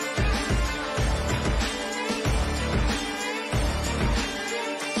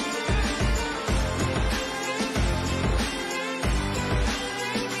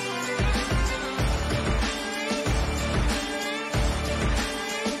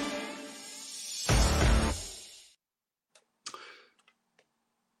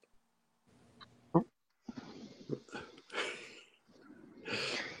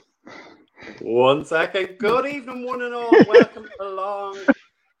1 second. Good evening, one and all. Welcome along.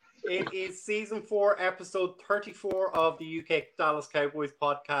 It is season 4, episode 34 of the UK Dallas Cowboys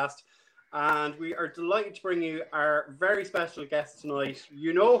podcast. And we are delighted to bring you our very special guest tonight.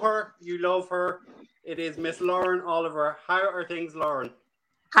 You know her, you love her. It is Miss Lauren Oliver. How are things, Lauren?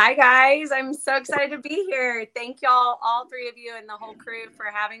 Hi, guys. I'm so excited to be here. Thank y'all, all three of you and the whole crew for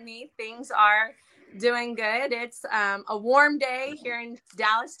having me. Things are doing good. It's a warm day here in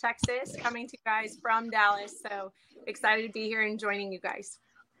Dallas, Texas, coming to you guys from Dallas. So excited to be here and joining you guys.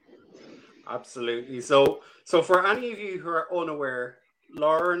 Absolutely. So for any of you who are unaware,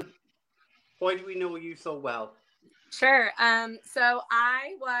 Lauren, why do we know you so well? Sure. So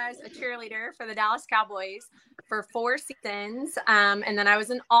I was a cheerleader for the Dallas Cowboys for 4 seasons. And then I was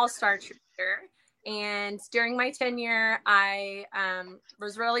an all-star cheerleader. And during my tenure, I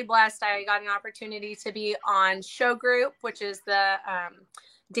was really blessed. I got an opportunity to be on Show Group, which is the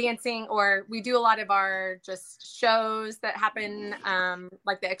dancing, or we do a lot of our just shows that happen,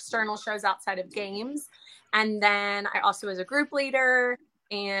 like the external shows outside of games. And then I also was a group leader.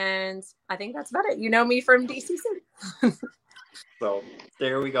 And I think that's about it. You know me from DCC. So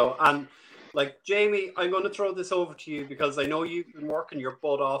there we go. And like, Jamie, I'm going to throw this over to you because I know you've been working your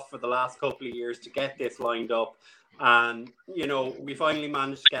butt off for the last couple of years to get this lined up. And, you know, we finally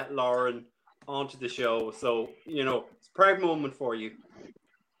managed to get Lauren onto the show. So, you know, it's a proud moment for you.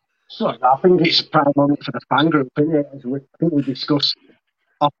 So I think it's a proud moment for the fan group, isn't it? As I think we discussed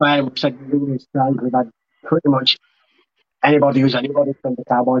off air, we said numerous times we've had pretty much anybody who's anybody from the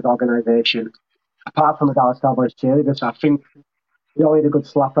Cowboys organisation, apart from the Dallas Cowboys cheerleaders. So I think we all need a good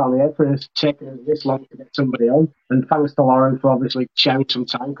slap around the head for us taking us this long to get somebody on. And thanks to Lauren for obviously sharing some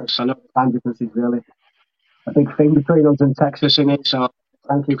time, because I know the time difference is really a big thing between us and Texas in it. So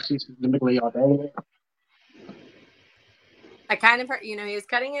thank you, because this is the middle of your day. I kind of heard, he was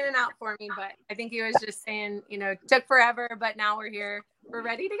cutting in and out for me, but I think he was just saying, took forever, but now we're here. We're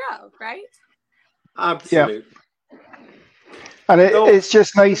ready to go, right? Absolutely. Yeah. And it's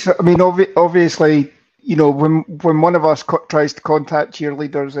just nice. I mean, obviously, when one of us tries to contact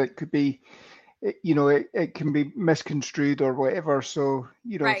cheerleaders, it could be, it can be misconstrued or whatever. So,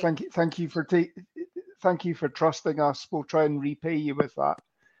 right. thank you for trusting us. We'll try and repay you with that.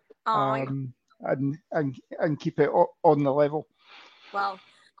 And keep it on the level. Well,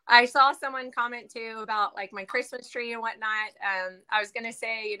 I saw someone comment too about like my Christmas tree and whatnot. I was going to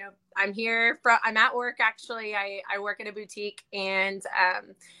say, I'm at work. Actually, I work at a boutique, and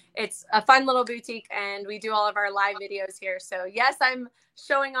it's a fun little boutique, and we do all of our live videos here. So yes, I'm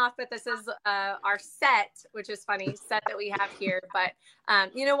showing off that this is our set, which is funny, set that we have here. But,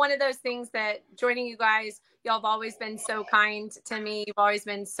 one of those things that joining you guys, y'all have always been so kind to me. You've always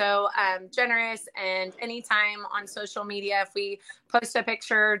been so generous. And anytime on social media, if we post a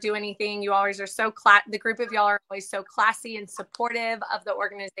picture or do anything, you always are so the group of y'all are always so classy and supportive of the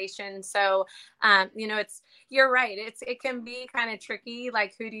organization. So, you're right. It can be kind of tricky.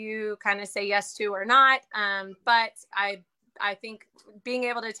 Like, who do you kind of say yes to or not? But I think being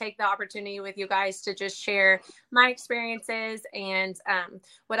able to take the opportunity with you guys to just share my experiences, and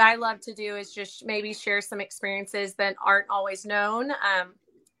what I love to do is just maybe share some experiences that aren't always known.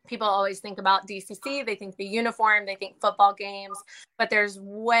 People always think about DCC. They think the uniform, they think football games, but there's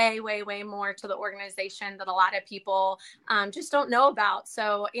way, way, way more to the organization that a lot of people just don't know about.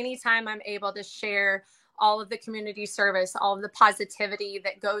 So anytime I'm able to share all of the community service, all of the positivity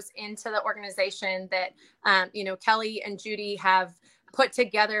that goes into the organization that, Kelly and Judy have put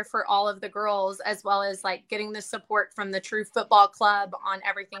together for all of the girls, as well as like getting the support from the True Football Club on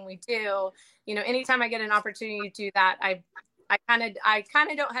everything we do. Anytime I get an opportunity to do that, I kind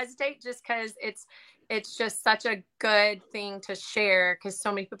of don't hesitate, just because it's just such a good thing to share, because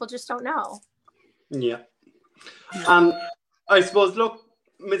so many people just don't know. Yeah. I suppose, look,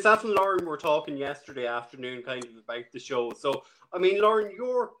 myself and Lauren were talking yesterday afternoon kind of about the show. So, I mean, Lauren,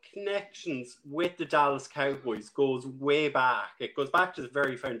 your connections with the Dallas Cowboys goes way back. It goes back to the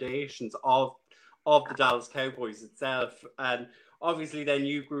very foundations of the Dallas Cowboys itself. And obviously then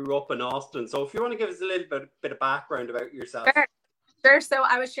you grew up in Austin. So if you want to give us a little bit of background about yourself. Sure. So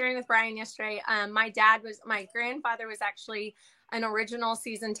I was sharing with Brian yesterday. My grandfather was actually an original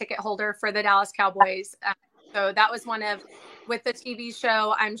season ticket holder for the Dallas Cowboys. So that was with the TV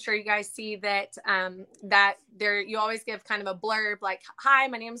show, I'm sure you guys see that you always give kind of a blurb like, hi,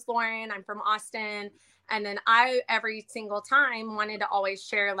 my name's Lauren, I'm from Austin. And then I, every single time, wanted to always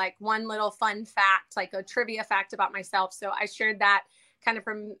share like one little fun fact, like a trivia fact about myself. So I shared that kind of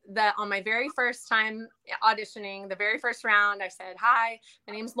on my very first time auditioning, the very first round, I said, "Hi,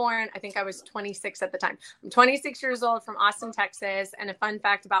 my name's Lauren." I think I was 26 at the time. I'm 26 years old from Austin, Texas. And a fun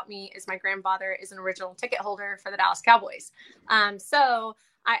fact about me is my grandfather is an original ticket holder for the Dallas Cowboys. So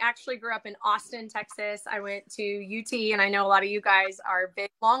I actually grew up in Austin, Texas. I went to UT, and I know a lot of you guys are big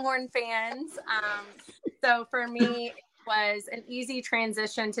Longhorn fans. So for me, it was an easy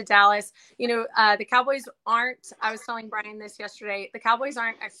transition to Dallas. You know, the Cowboys aren't, I was telling Brian this yesterday, the Cowboys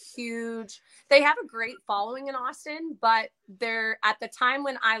aren't they have a great following in Austin, but at the time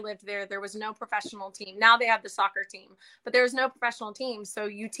when I lived there was no professional team. Now they have the soccer team, but there was no professional team. So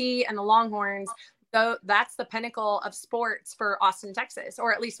UT and the Longhorns, so that's the pinnacle of sports for Austin, Texas,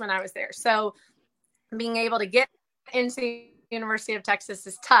 or at least when I was there. So being able to get into the University of Texas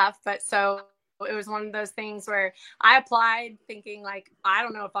is tough, but so it was one of those things where I applied thinking like, I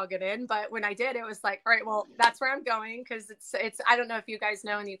don't know if I'll get in, but when I did, it was like, all right, well, that's where I'm going. Cause it's, I don't know if you guys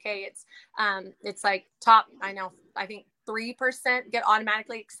know in the UK, it's like top, I think 3% get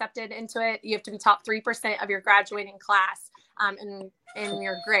automatically accepted into it. You have to be top 3% of your graduating class in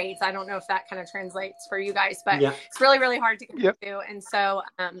your grades. I don't know if that kind of translates for you guys, but it's really, really hard to get to. And so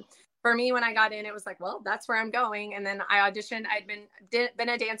for me, when I got in, it was like, well, that's where I'm going. And then I auditioned. I'd been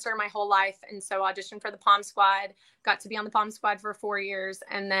a dancer my whole life. And so auditioned for the Pom Squad, got to be on the Pom Squad for 4 years.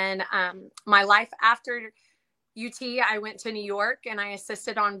 And then my life after UT, I went to New York and I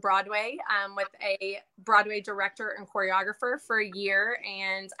assisted on Broadway with a Broadway director and choreographer for a year.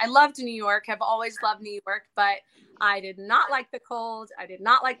 And I loved New York, have always loved New York, but I did not like the cold. I did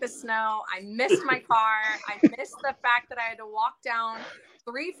not like the snow. I missed my car. I missed the fact that I had to walk down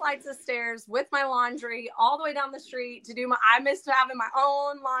 3 flights of stairs with my laundry all the way down the street to I missed having my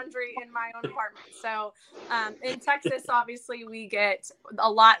own laundry in my own apartment. So in Texas, obviously we get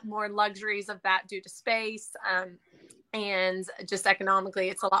a lot more luxuries of that due to space. And just economically,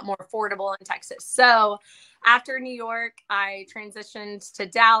 it's a lot more affordable in Texas. So after New York, I transitioned to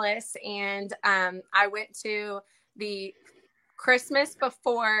Dallas, and I went to the Christmas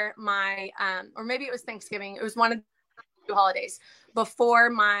before my, or maybe it was Thanksgiving. It was one of the 2 holidays before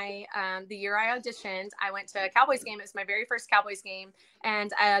my, the year I auditioned. I went to a Cowboys game. It was my very first Cowboys game.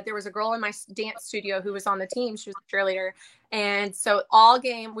 And there was a girl in my dance studio who was on the team. She was a cheerleader. And so all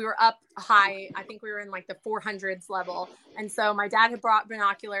game, we were up high. I think we were in like the 400s level. And so my dad had brought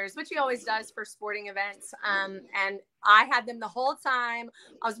binoculars, which he always does for sporting events. And I had them the whole time.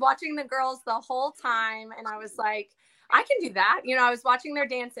 I was watching the girls the whole time. And I was like, I can do that. You know, I was watching their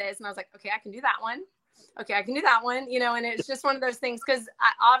dances and I was like, okay, I can do that one. Okay, I can do that one, you know, and it's just one of those things because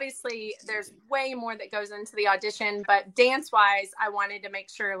obviously there's way more that goes into the audition, but dance-wise, I wanted to make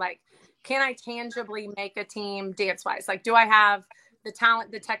sure, like, can I tangibly make a team dance-wise? Like, do I have the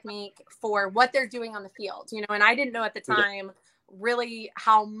talent, the technique for what they're doing on the field, you know? And I didn't know at the time really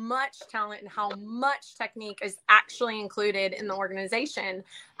how much talent and how much technique is actually included in the organization.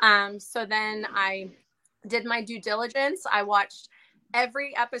 So then I did my due diligence. I watched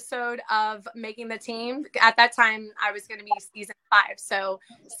every episode of Making the Team. At that time, I was going to be season 5. So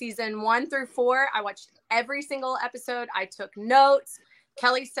season 1 through 4, I watched every single episode. I took notes.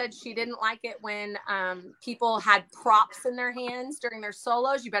 Kelly said she didn't like it when people had props in their hands during their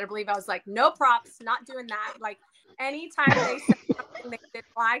solos. You better believe I was like, no props, not doing that. Like anytime they said something they didn't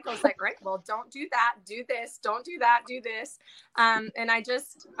like, I was like, right, well, don't do that, do this, don't do that, do this. And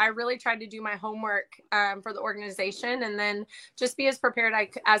I really tried to do my homework for the organization and then just be as prepared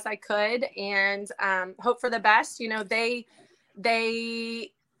as I could and hope for the best. You know, they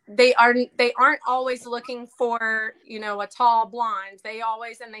aren't always looking for, you know, a tall blonde. They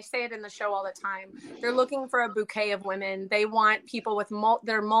always, and they say it in the show all the time, they're looking for a bouquet of women. They want people with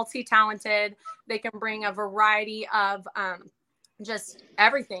they're multi-talented. They can bring a variety of just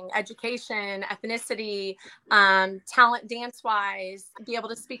everything, education, ethnicity, talent, dance-wise, be able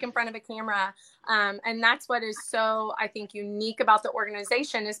to speak in front of a camera. And that's what is so, I think, unique about the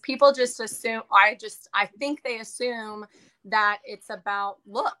organization is people just assume, I think they assume that it's about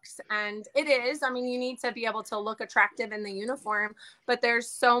looks, and it is. I mean, you need to be able to look attractive in the uniform, but there's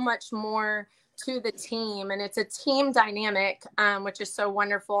so much more to the team, and it's a team dynamic, which is so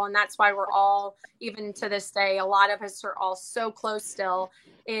wonderful. And that's why we're all, even to this day, a lot of us are all so close still,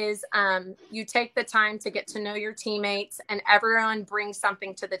 is you take the time to get to know your teammates and everyone brings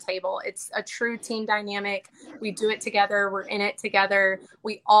something to the table. It's a true team dynamic. We do it together. We're in it together.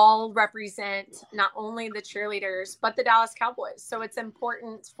 We all represent not only the cheerleaders, but the Dallas Cowboys. So it's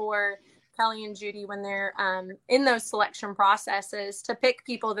important for Kelly and Judy, when they're in those selection processes, to pick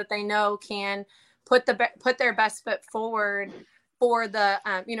people that they know can put their best foot forward for the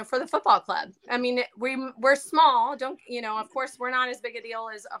for the football club. I mean, we're small. Don't, of course we're not as big a deal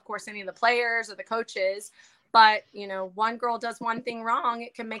as, of course, any of the players or the coaches, but one girl does one thing wrong,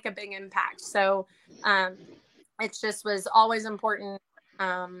 it can make a big impact. So it just was always important.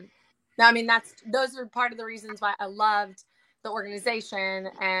 I mean, those are part of the reasons why I loved the organization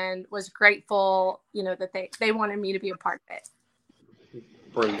and was grateful, that they wanted me to be a part of it.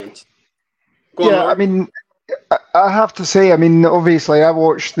 Brilliant. I mean, I have to say, I mean, obviously I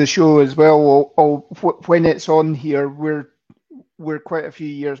watched the show as well. When it's on here, we're quite a few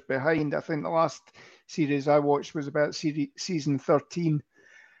years behind. I think the last series I watched was about season 13.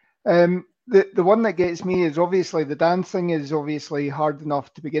 The one that gets me is obviously the dancing is obviously hard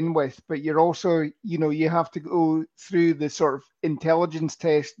enough to begin with, but you're also, you have to go through the sort of intelligence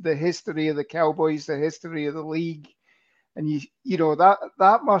test, the history of the Cowboys, the history of the league, and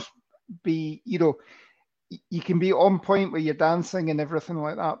that must be, you can be on point with your dancing and everything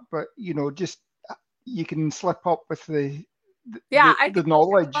like that, but just you can slip up with the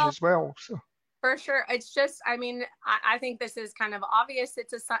knowledge as well. So. For sure. It's just, I mean, I think this is kind of obvious.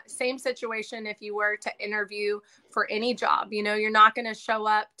 It's the same situation if you were to interview for any job. You're not going to show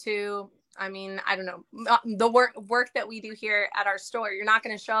up to, I mean, I don't know, the work that we do here at our store. You're not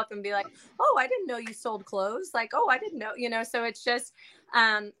going to show up and be like, oh, I didn't know you sold clothes. Like, oh, I didn't know, so it's just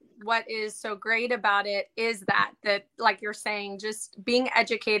what is so great about it is that like you're saying, just being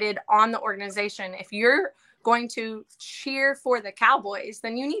educated on the organization. If you're going to cheer for the Cowboys,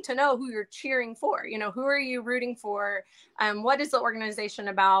 then you need to know who you're cheering for. Who are you rooting for? What is the organization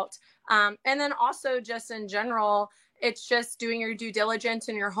about? And then also just in general, it's just doing your due diligence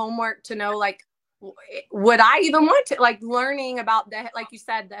and your homework to know, like, would I even want to, like, learning about like you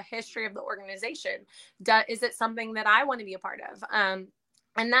said, the history of the organization. Is it something that I want to be a part of?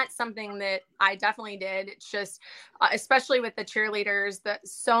 And that's something that I definitely did. It's just, especially with the cheerleaders, that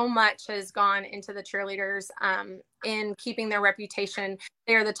so much has gone into the cheerleaders in keeping their reputation.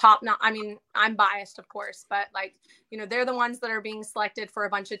 They're the top. I mean, I'm biased, of course, but like, they're the ones that are being selected for a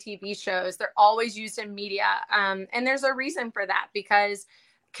bunch of TV shows. They're always used in media. And there's a reason for that, because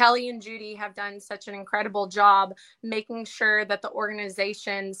Kelly and Judy have done such an incredible job making sure that the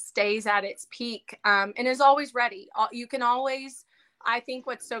organization stays at its peak and is always ready. You can always, I think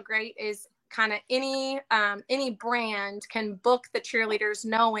what's so great is kind of any brand can book the cheerleaders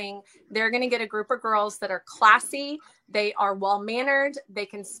knowing they're going to get a group of girls that are classy, they are well-mannered, they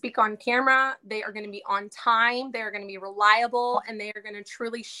can speak on camera, they are going to be on time, they are going to be reliable, and they are going to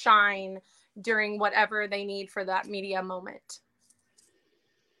truly shine during whatever they need for that media moment.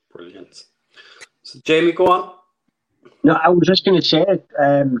 Brilliant. So Jamie, go on. No, I was just going to say,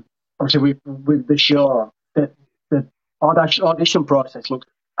 obviously with the show, the audition process looks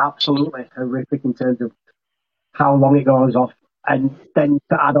absolutely horrific in terms of how long it goes off. And then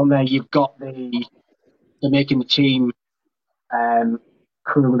to add on there, you've got the making the team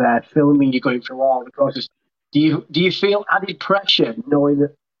crew there, filming, you're going through all the process. Do you feel added pressure knowing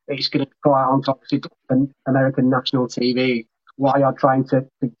that it's going to go out on top of American national TV while you're trying to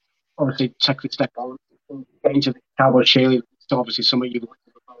obviously take the step on and get into the Cowboys cheerleading? It's obviously something you've looked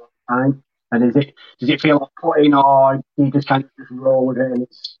at for a long time. And does it feel like putting, or do you just kind of just roll with it and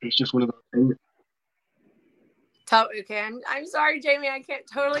it's just one of those things? Okay, I'm sorry, Jamie. I can't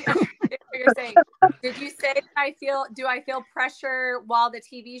totally understand what you're saying. Did you say do I feel pressure while the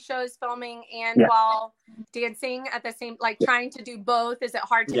TV show is filming and while dancing at the same, like trying to do both? Is it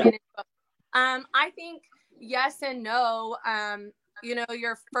hard to manage both? I think yes and no.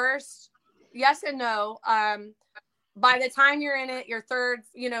 Your first yes and no. By the time you're in it, your third,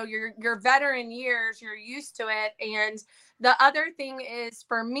 your veteran years, you're used to it. And the other thing is,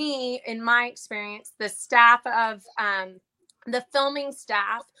 for me, in my experience, the staff of the filming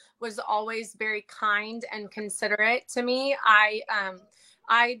staff was always very kind and considerate to me. I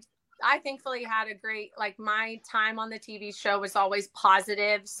thankfully had a great, like, my time on the TV show was always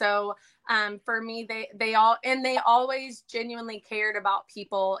positive. So for me, they always genuinely cared about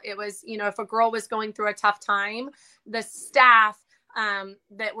people. It was, if a girl was going through a tough time, the staff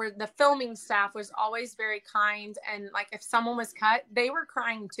the filming staff was always very kind. And like, if someone was cut, they were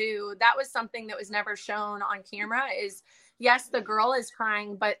crying too. That was something that was never shown on camera is, yes, the girl is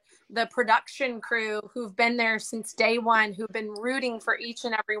crying, but the production crew who've been there since day one, who've been rooting for each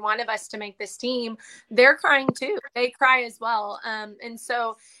and every one of us to make this team, they're crying too. They cry as well. And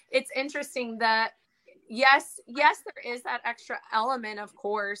so it's interesting that, yes, there is that extra element, of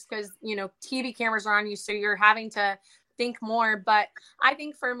course, because, TV cameras are on you, so you're having to think more. But I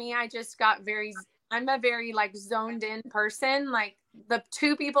think for me, I just got I'm a very like zoned in person. Like the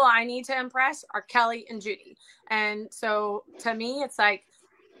two people I need to impress are Kelly and Judy. And so to me, it's like,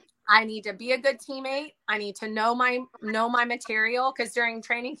 I need to be a good teammate. I need to know my material, because during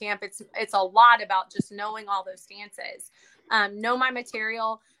training camp, it's a lot about just knowing all those dances. Know my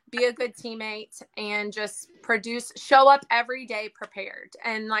material, be a good teammate, and just show up every day prepared.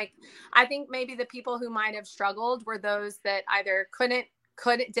 And like, I think maybe the people who might have struggled were those that either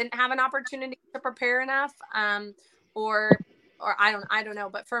didn't have an opportunity to prepare enough, or I don't know.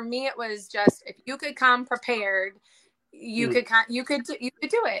 But for me, it was just, if you could come prepared, you could do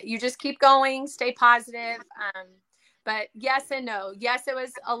it. You just keep going, stay positive. But yes and no. Yes, it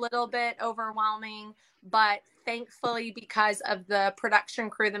was a little bit overwhelming, but thankfully, because of the production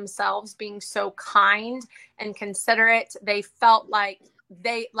crew themselves being so kind and considerate, they felt like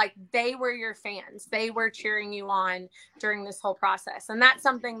they were your fans. They were cheering you on during this whole process. And that's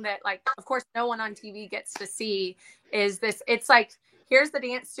something that, like, of course, no one on TV gets to see, is this. It's like, here's the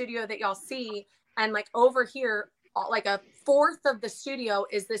dance studio that y'all see, and like over here, like a fourth of the studio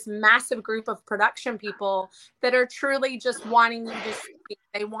is this massive group of production people that are truly just wanting you to see.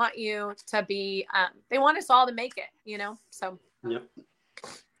 They want you to be, they want us all to make it, you know? So. Yep.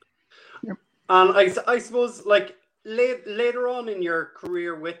 And I suppose, like, later on in your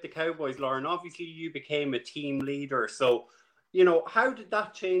career with the Cowboys, Lauren, obviously you became a team leader. So, you know, how did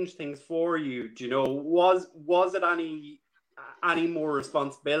that change things for you? Do you know, was it any more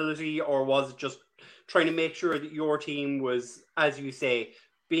responsibility, or was it just trying to make sure that your team was, as you say,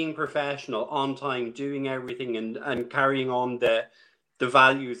 being professional, on time, doing everything, and carrying on the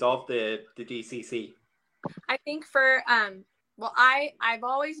values of the DCC? I think for well, I've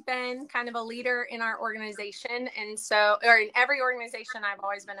always been kind of a leader in our organization, and so, or in every organization I've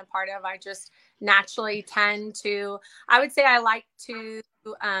always been a part of, I just naturally tend to, I would say I like to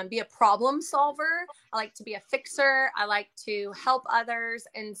be a problem solver. I like to be a fixer. I like to help others.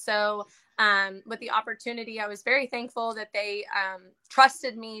 And so with the opportunity, I was very thankful that they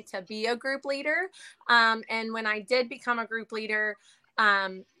trusted me to be a group leader. And when I did become a group leader,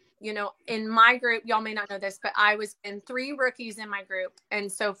 you know, in my group, y'all may not know this, but I was in 3 rookies in my group.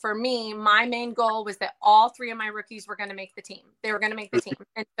 And so for me, my main goal was that all 3 of my rookies were going to make the team. They were going to make the team.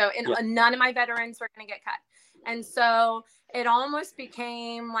 And so none of my veterans were going to get cut. And so it almost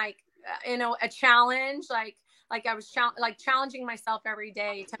became like, you know, a challenge, like I was challenging myself every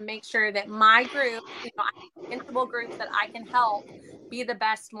day to make sure that my group, you know, I have invincible groups that I can help be the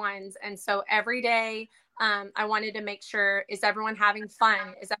best ones. And so every day, I wanted to make sure, is everyone having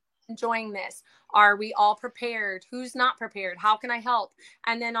fun? Is everyone enjoying this? Are we all prepared? Who's not prepared? How can I help?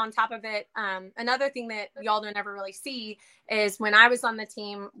 And then on top of it, another thing that y'all don't ever really see is when I was on the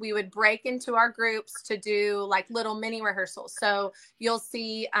team, we would break into our groups to do like little mini rehearsals. So you'll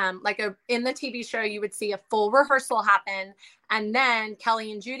see in the TV show, you would see a full rehearsal happen. And then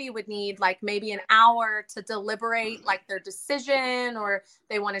Kelly and Judy would need like maybe an hour to deliberate like their decision, or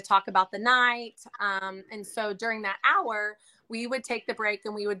they want to talk about the night. And so during that hour, we would take the break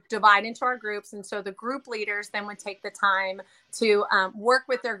and we would divide into our groups. And so the group leaders then would take the time to work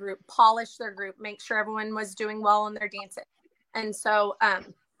with their group, polish their group, make sure everyone was doing well in their dancing. And so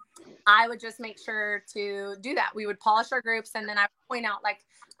I would just make sure to do that. We would polish our groups, and then I would point out, like,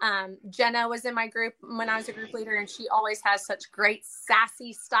 Jenna was in my group when I was a group leader, and she always has such great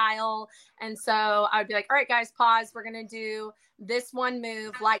sassy style. And so I would be like, all right, guys, pause. We're going to do this one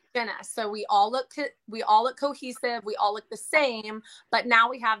move like Jenna. So we all look cohesive. We all look the same, but now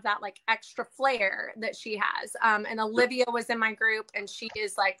we have that like extra flair that she has. And Olivia was in my group, and she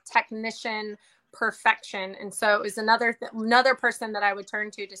is like technician perfection. And so it was another person that I would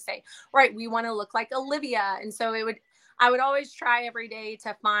turn to say, right, we want to look like Olivia. And so I would always try every day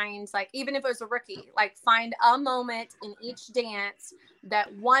to find, like, even if it was a rookie, like find a moment in each dance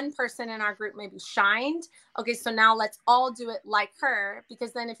that one person in our group maybe shined. Okay, so now let's all do it like her.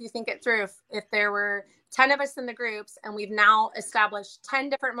 Because then if you think it through, if there were 10 of us in the groups and we've now established 10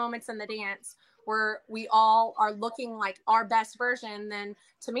 different moments in the dance where we all are looking like our best version, then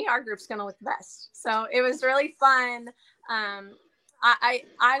to me, our group's going to look the best. So it was really fun.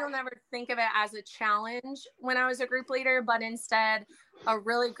 I don't ever think of it as a challenge when I was a group leader, but instead a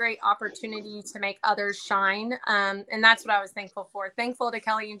really great opportunity to make others shine. And that's what I was thankful for. Thankful to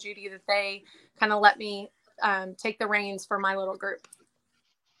Kelly and Judy that they kind of let me take the reins for my little group.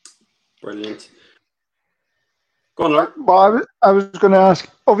 Brilliant. Go on, Lauren. Well, I was going to ask,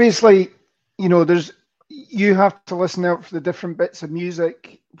 obviously, you know, you have to listen out for the different bits of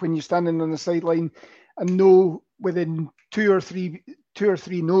music when you're standing on the sideline and know within two or three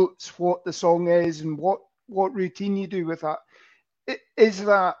notes what the song is and what routine you do with that. Is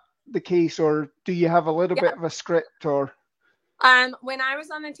that the case, or do you have a little bit of a script? Or When I was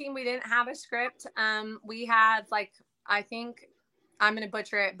on the team, we didn't have a script. We had like, I think I'm going to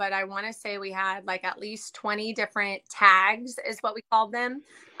butcher it, but I want to say we had like at least 20 different tags is what we called them.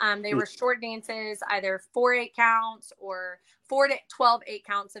 They were short dances, either 4 8 counts or 4 to 12 8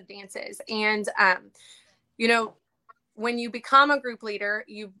 counts of dances. And, you know, when you become a group leader,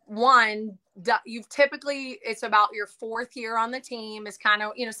 you've typically, it's about your 4th year on the team is kind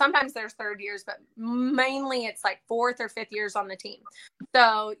of, you know, sometimes there's 3rd years, but mainly it's like 4th or 5th years on the team.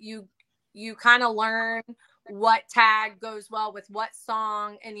 So you learn what tag goes well with what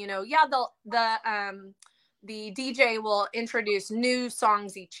song. And, you know, yeah, the DJ will introduce new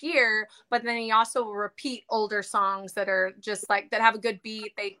songs each year, but then he also will repeat older songs that are just like, that have a good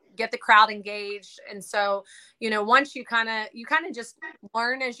beat. They get the crowd engaged. And so, you know, once you kind of just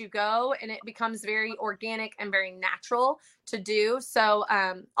learn as you go, and it becomes very organic and very natural to do. So,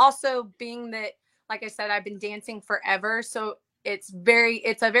 also being that, like I said, I've been dancing forever. So it's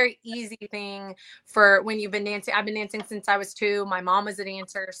a very easy thing for when you've been dancing. I've been dancing since I was 2. My mom was a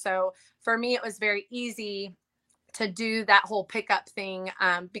dancer. So for me, it was very easy to do that whole pickup thing,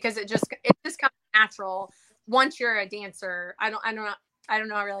 because it just comes natural once you're a dancer. I don't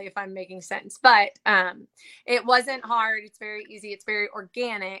know really if I'm making sense, but it wasn't hard. It's very easy. It's very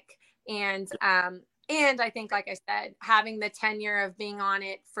organic. And I think, like I said, having the tenure of being on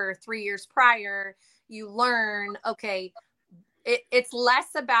it for 3 years prior, you learn, okay, it's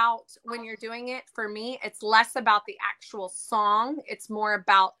less about, when you're doing it, for me, it's less about the actual song. It's more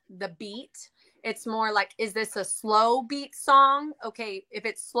about the beat. It's more like, is this a slow beat song? Okay, if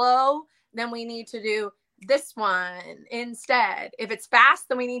it's slow, then we need to do this one instead. If it's fast,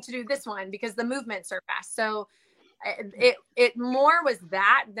 then we need to do this one because the movements are fast. So it more was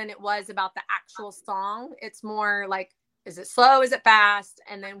that than it was about the actual song. It's more like, is it slow? Is it fast?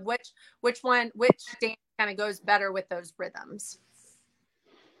 And then which dance kind of goes better with those rhythms?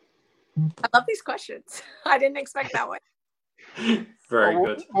 I love these questions. I didn't expect that one. Very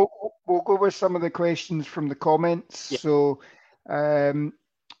good. We'll go with some of the questions from the comments. Yeah. So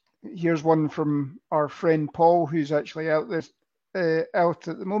here's one from our friend Paul, who's actually out at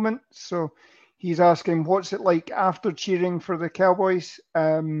the moment. So he's asking, what's it like after cheering for the Cowboys?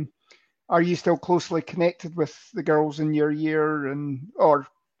 Are you still closely connected with the girls in your year, or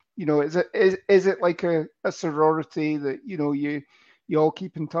you know, is it like a sorority that, you know, you all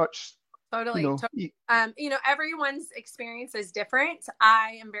keep in touch? Totally. You know, everyone's experience is different.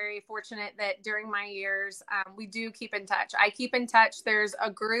 I am very fortunate that during my years, we do keep in touch. I keep in touch. There's a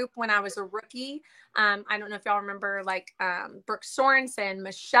group when I was a rookie. I don't know if y'all remember, like Brooke Sorensen,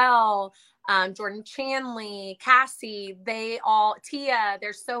 Michelle, Jordan Chanley, Cassie, Tia,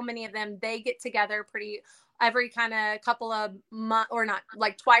 there's so many of them. They get together every kind of couple of months, or not,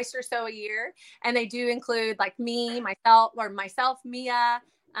 like twice or so a year. And they do include like myself, Mia,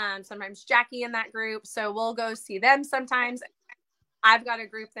 sometimes Jackie in that group. So we'll go see them sometimes. I've got a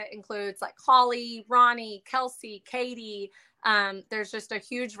group that includes like Holly, Ronnie, Kelsey, Katie. There's just a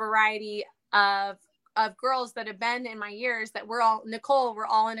huge variety of girls that have been in my years that we're all in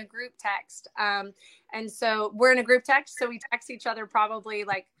a group text. And so we're in a group text. So we text each other probably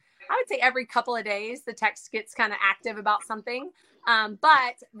like, I would say every couple of days, the text gets kind of active about something.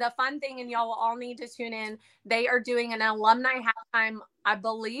 But the fun thing, and y'all will all need to tune in, they are doing an alumni halftime, I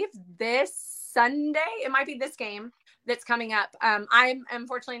believe this Sunday. It might be this game that's coming up. I'm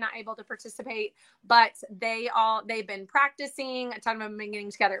unfortunately not able to participate, but they've been practicing. A ton of them have been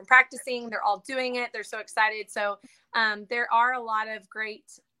getting together and practicing. They're all doing it. They're so excited. So there are a lot of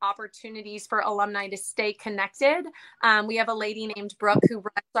great opportunities for alumni to stay connected. We have a lady named Brooke who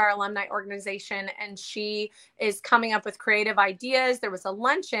runs our alumni organization, and she is coming up with creative ideas. There was a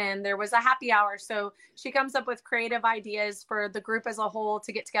luncheon, there was a happy hour. So she comes up with creative ideas for the group as a whole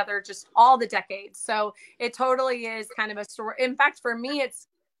to get together just all the decades. So it totally is kind of a story. In fact, for me,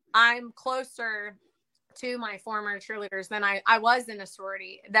 I'm closer to my former cheerleaders than I was in a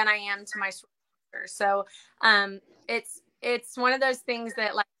sorority than I am to my sorority. So it's one of those things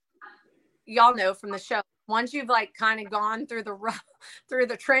that, like, y'all know from the show, once you've like kind of gone through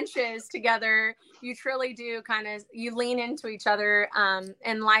the trenches together, you truly do you lean into each other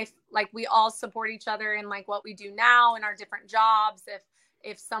in life. Like, we all support each other in like what we do now in our different jobs.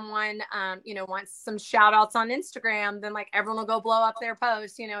 If someone wants some shout outs on Instagram, then like everyone will go blow up their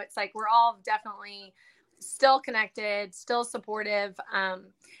post. You know, it's like we're all definitely still connected, still supportive. And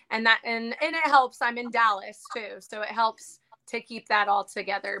it helps. I'm in Dallas too, so it helps to keep that all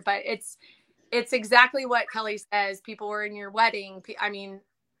together. But it's exactly what Kelly says. People were in your wedding. I mean,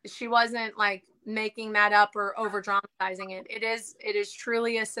 she wasn't like making that up or over dramatizing it. It is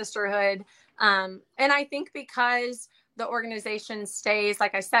truly a sisterhood. And I think because the organization stays,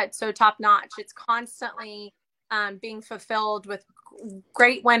 like I said, so top notch. It's constantly being fulfilled with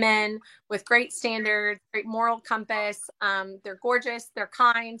great women, with great standards, great moral compass. They're gorgeous, they're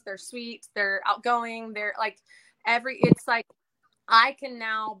kind, they're sweet, they're outgoing. They're like it's like I can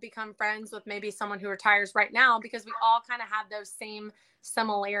now become friends with maybe someone who retires right now because we all kind of have those same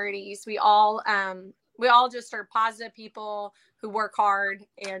similarities. We all just are positive people who work hard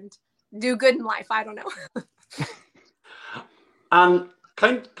and do good in life. I don't know.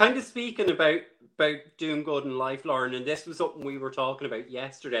 Kind of speaking about doing good in life, Lauren, and this was something we were talking about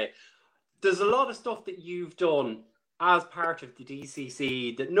yesterday. There's a lot of stuff that you've done as part of the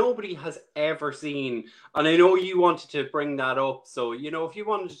DCC that nobody has ever seen. And I know you wanted to bring that up. So, if you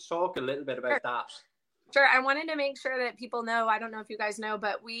wanted to talk a little bit about that. Sure. I wanted to make sure that people know, I don't know if you guys know,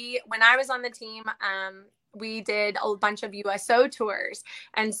 but when I was on the team, we did a bunch of USO tours.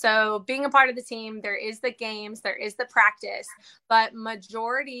 And so being a part of the team, there is the games, there is the practice, but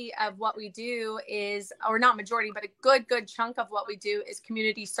majority of what we do is, or not majority, but a good chunk of what we do is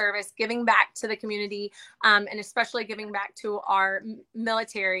community service, giving back to the community, and especially giving back to our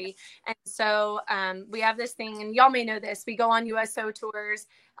military. And so we have this thing, and y'all may know this, we go on USO tours.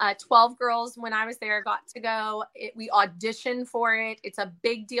 12 girls when I was there got to go. We auditioned for it. It's a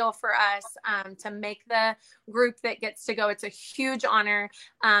big deal for us to make the group that gets to go. It's a huge honor.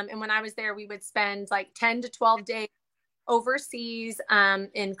 And when I was there, we would spend like 10 to 12 days overseas.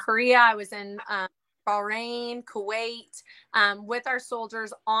 In Korea, I was in Bahrain, Kuwait, with our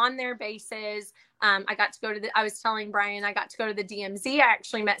soldiers on their bases. I got to go to I was telling Brian, I got to go to the DMZ. I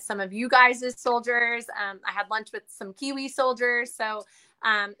actually met some of you guys as soldiers. I had lunch with some Kiwi soldiers. So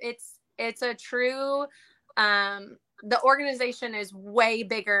it's a true, the organization is way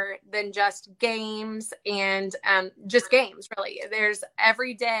bigger than just games and just games, really. There's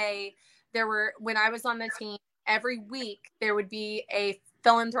every day when I was on the team, every week there would be a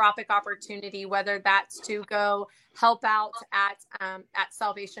philanthropic opportunity, whether that's to go help out at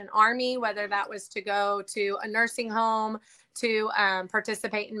Salvation Army, whether that was to go to a nursing home, to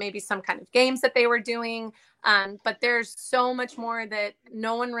participate in maybe some kind of games that they were doing. But there's so much more that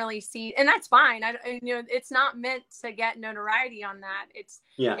no one really sees, and that's fine. It's not meant to get notoriety on that.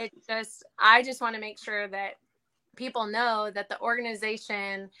 I just want to make sure that people know that the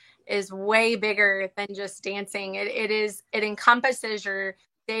organization is way bigger than just dancing. It encompasses your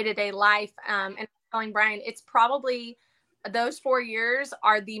day-to-day life. And I'm telling Brian, it's probably those 4 years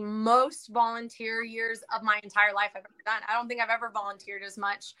are the most volunteer years of my entire life I've ever done. I don't think I've ever volunteered as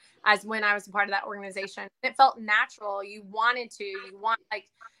much as when I was a part of that organization. It felt natural. You wanted to,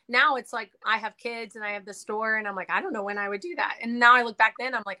 now it's like I have kids and I have the store and I'm like, I don't know when I would do that. And now I look back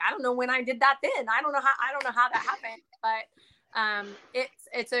then, I'm like, I don't know when I did that then. I don't know how that happened, but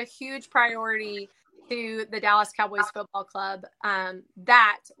it's a huge priority to the Dallas Cowboys Football Club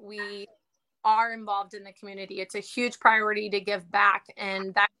that we are involved in the community. It's a huge priority to give back,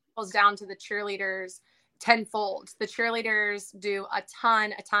 and that goes down to the cheerleaders tenfold. The cheerleaders do a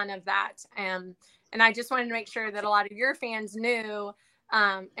ton of that, and I just wanted to make sure that a lot of your fans knew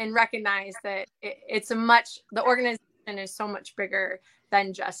and recognize that the organization is so much bigger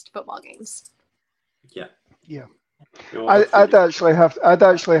than just football games. Yeah. I'd actually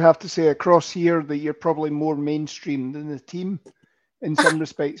have to say across here that you're probably more mainstream than the team in some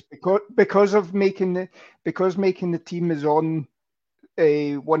respects, because making the team is on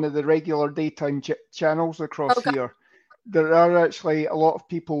one of the regular daytime channels across here. There are actually a lot of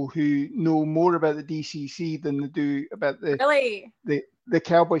people who know more about the DCC than they do about the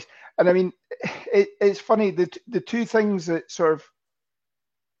Cowboys. And I mean, it's funny, the two things that sort of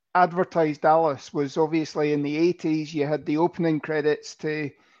advertised Dallas was obviously in the 80s, you had the opening credits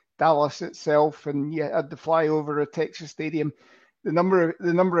to Dallas itself, and you had the flyover of Texas Stadium. The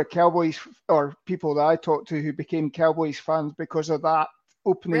number of Cowboys or people that I talked to who became Cowboys fans because of that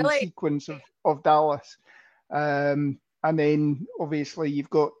opening sequence of Dallas. And then obviously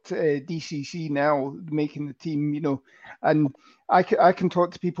you've got DCC now making the team, and I can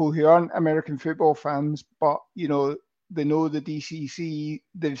talk to people who aren't American football fans, but, they know the DCC.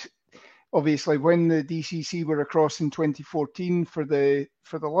 There's obviously when the DCC were across in 2014 for the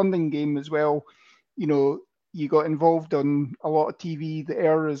London game as well, you got involved on a lot of TV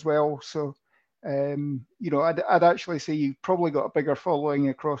there as well. So, I'd actually say you've probably got a bigger following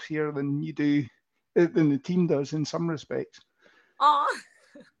across here than the team does in some respects. Oh,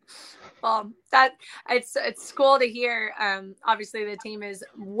 well, it's cool to hear. Obviously, the team is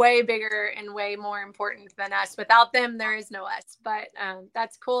way bigger and way more important than us. Without them, there is no us. But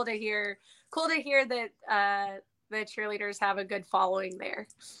that's cool to hear. Cool to hear that the cheerleaders have a good following there.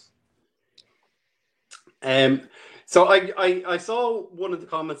 So I saw one of the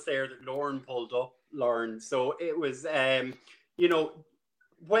comments there that Lauren pulled up, Lauren. So it was, you know,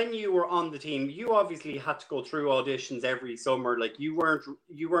 when you were on the team, you obviously had to go through auditions every summer. Like you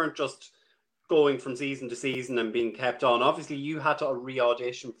weren't just going from season to season and being kept on. Obviously, you had to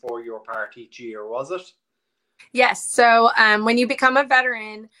re-audition for your part each year, was it? Yes. So when you become a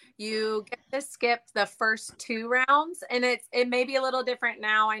veteran, you get to skip the first 2 rounds, and it may be a little different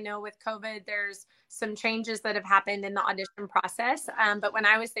now. I know with COVID, there's some changes that have happened in the audition process. But when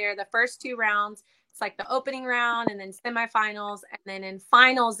I was there, the first 2 rounds, it's like the opening round and then semifinals. And then in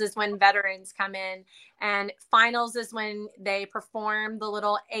finals is when veterans come in, and finals is when they perform the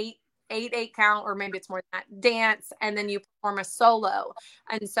little 8 count, or maybe it's more than that, dance, and then you perform a solo.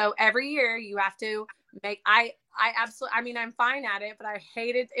 And so every year you have to make, I absolutely, I mean, I'm fine at it, but I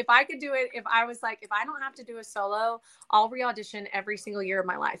hate it. If I could do it, if I was like, if I don't have to do a solo, I'll re-audition every single year of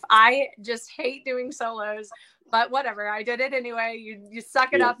my life. I just hate doing solos, but whatever. I did it anyway. You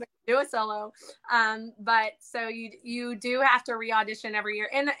suck it up and do a solo. But so you do have to re-audition every year.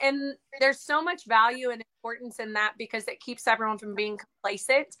 And there's so much value and importance in that, because it keeps everyone from being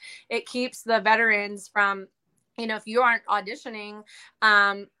complacent. It keeps the veterans from, you know, if you aren't auditioning,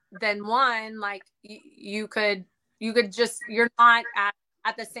 then one, like you could just, you're not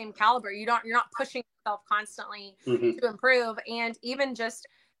at the same caliber. You're not pushing yourself constantly to improve. And even just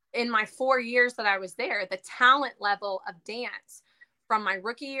in my 4 years that I was there, the talent level of dance from my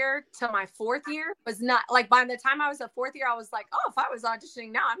rookie year to my 4th year was not, like, by the time I was a 4th year, I was like, oh, if I was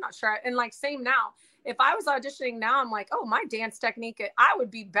auditioning now, I'm not sure. And like, same now, if I was auditioning now, I'm like, oh, my dance technique, I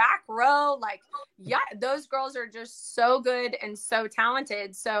would be back row. Like, yeah, those girls are just so good and so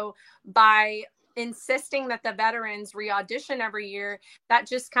talented. So by insisting that the veterans re-audition every year, that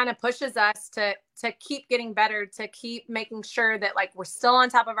just kind of pushes us to keep getting better, to keep making sure that, like, we're still on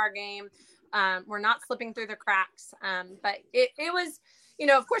top of our game. We're not slipping through the cracks. But it was, you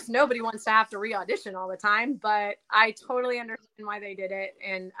know, of course, nobody wants to have to re-audition all the time, but I totally understand why they did it.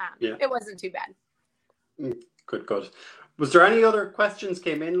 And it wasn't too bad. Good. Was there any other questions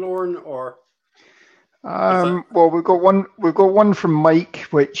came in, Lauren, or? Well, we've got one from Mike,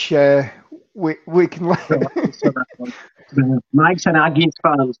 which we can. Mike's an Aggies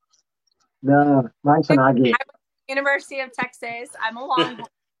fan. No, Mike's an Aggie. University of Texas. I'm a Longhorn,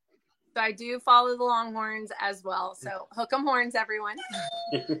 so I do follow the Longhorns as well. So hook 'em horns, everyone.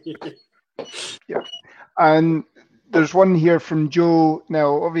 Yeah, and there's one here from Joe.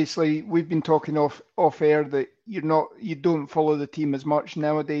 Now, obviously, we've been talking off air that you don't follow the team as much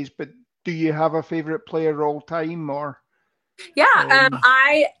nowadays, but do you have a favorite player all time, or? Yeah,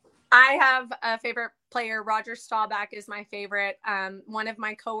 I have a favorite player. Roger Staubach is my favorite. One of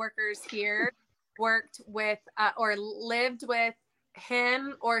my coworkers here worked with or lived with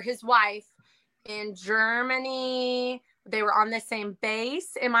him or his wife in Germany. They were on the same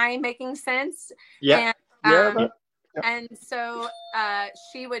base. Am I making sense? Yeah. And, and so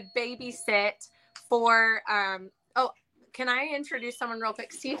she would babysit for can I introduce someone real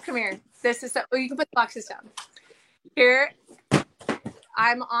quick? Steve, come here. This is you can put the boxes down. Here,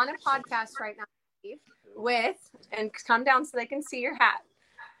 I'm on a podcast right now, Steve, and come down so they can see your hat.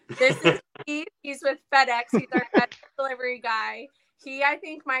 This is Steve. He's with FedEx. He's our FedEx delivery guy. I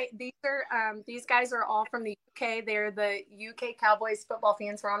think these guys are all from the UK. They're the UK Cowboys football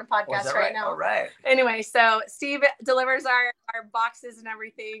fans. We're on a podcast right now. All right. Anyway, so Steve delivers our boxes and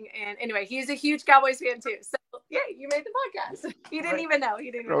everything. And anyway, he's a huge Cowboys fan too. So yeah, you made the podcast. He didn't even know.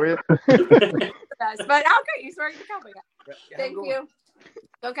 He didn't even know. But how great. He's wearing the Cowboy hat. Yeah, thank you.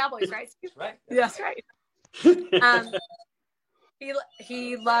 Go Cowboys, right, Steve? Right. That's right.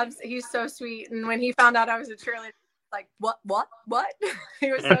 He's so sweet. And when he found out I was a cheerleader, like, what?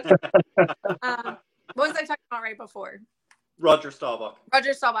 He was so what was I talking about right before? Roger Staubach.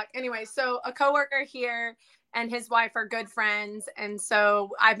 Anyway, so a coworker here and his wife are good friends. And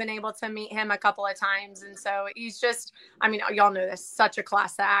so I've been able to meet him a couple of times. And so he's just, I mean, y'all know this, such a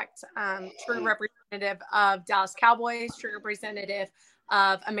class act, true representative of Dallas Cowboys, true representative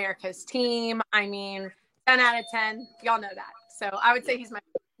of America's team. I mean, 10 out of 10, y'all know that. So I would say he's my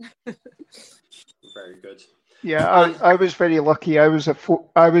Very good. Yeah, I was very lucky. I was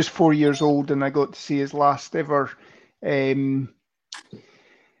 4 years old, and I got to see his last ever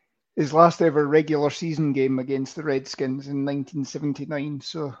regular season game against the Redskins in 1979.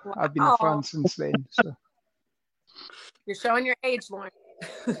 So wow. I've been a fan since then. So you're showing your age, Lauren.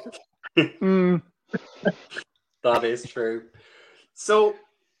 That is true. So,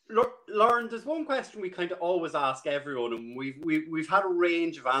 Lauren, there's one question we kind of always ask everyone, and we've had a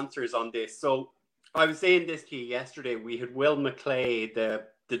range of answers on this. So I was saying this to you yesterday. We had Will McClay,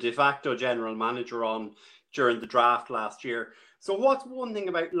 the the de facto general manager on during the draft last year. So what's one thing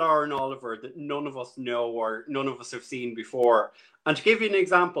about Lauren Oliver that none of us know or none of us have seen before? And to give you an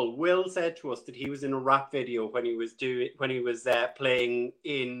example, Will said to us that he was in a rap video when he was playing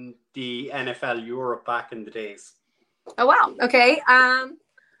in the NFL Europe back in the days. Oh wow! Okay.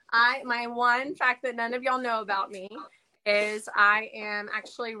 My one fact that none of y'all know about me is I am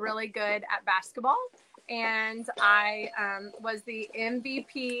actually really good at basketball, and I was the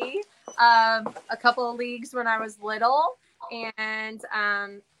MVP of a couple of leagues when I was little. And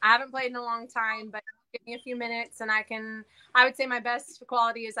I haven't played in a long time, but give me a few minutes and I would say my best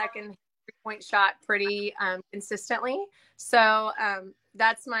quality is I can hit a 3-point shot pretty consistently. So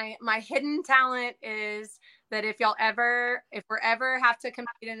that's my hidden talent, is that if we're ever have to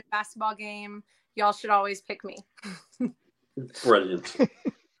compete in a basketball game, y'all should always pick me. Brilliant.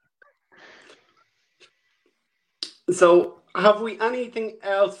 So have we anything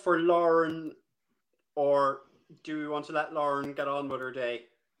else for Lauren, or do we want to let Lauren get on with her day?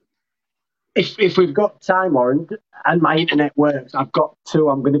 If we've got time, Lauren, and my internet works, I've got two.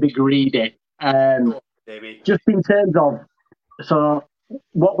 I'm going to be greedy. Just in terms of, so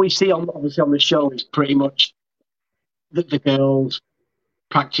what we see obviously on the show is pretty much the girls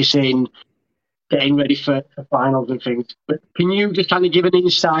practicing, getting ready for finals and things. But can you just kind of give an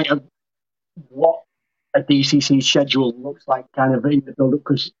insight of what a DCC schedule looks like kind of in the build-up?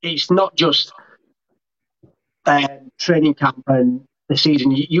 Because it's not just training camp and the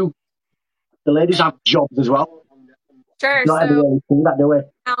season. The ladies have jobs as well. Sure. Not everyone can do that, do we?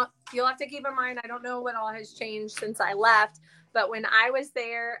 Now, you'll have to keep in mind, I don't know what all has changed since I left, but when I was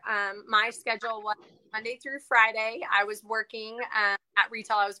there, my schedule was Monday through Friday. I was working at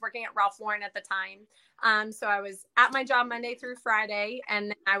retail. I was working at Ralph Lauren at the time. So I was at my job Monday through Friday,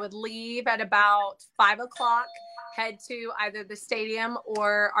 and then I would leave at about 5 o'clock, head to either the stadium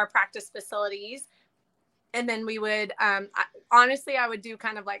or our practice facilities. And then we would, honestly, I would do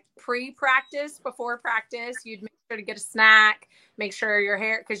kind of like pre-practice, before practice. You'd make sure to get a snack, make sure your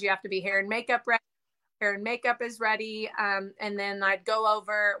hair, because you have to be hair and makeup ready. Hair and makeup is ready. And then I'd go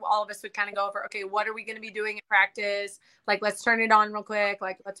over, all of us would kind of go over, okay, what are we going to be doing in practice? Like, let's turn it on real quick.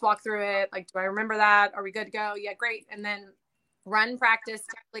 Like, let's walk through it. Like, do I remember that? Are we good to go? Yeah, great. And then run practice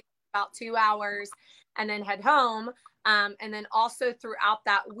typically about 2 hours and then head home. And then also throughout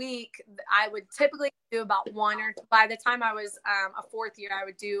that week, I would typically do about by the time I was a fourth year, I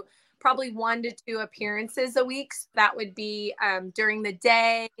would do probably 1 to 2 appearances a week. So that would be during the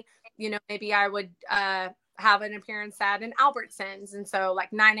day. Maybe I would have an appearance at an Albertsons. And so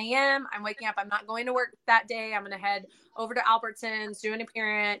like 9 a.m., I'm waking up. I'm not going to work that day. I'm going to head over to Albertsons, do an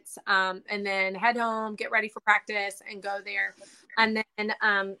appearance, and then head home, get ready for practice and go there. And then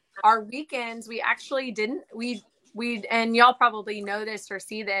our weekends, we actually and y'all probably know this or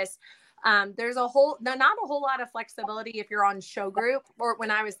see this. There's not a whole lot of flexibility if you're on show group, or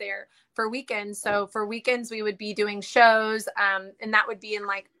when I was there for weekends. So for weekends, we would be doing shows, and that would be in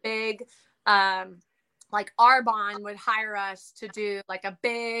like big, like Arbonne would hire us to do like a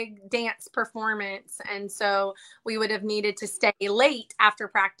big dance performance. And so we would have needed to stay late after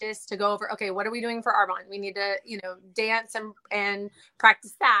practice to go over, okay, what are we doing for Arbonne? We need to, dance and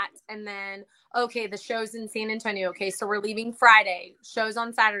practice that. And then, okay, the show's in San Antonio. Okay, so we're leaving Friday, show's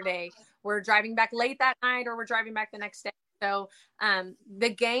on Saturday. We're driving back late that night, or we're driving back the next day. So the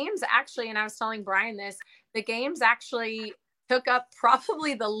games actually, and I was telling Brian this, the games actually took up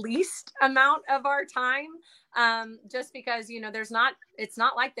probably the least amount of our time, just because, it's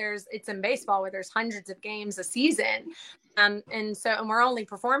not like it's in baseball where there's hundreds of games a season. And we're only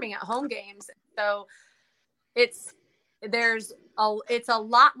performing at home games. So it's a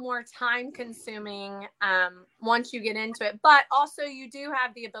lot more time consuming once you get into it, but also you do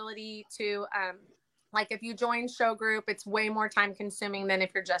have the ability to, like if you join show group, it's way more time consuming than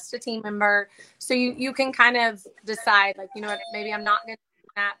if you're just a team member. So you can kind of decide, like, maybe I'm not going to do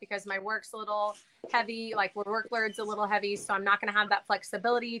that because my work's a little heavy, like my workload's a little heavy. So I'm not going to have that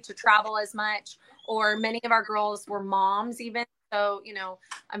flexibility to travel as much. Or many of our girls were moms even. So,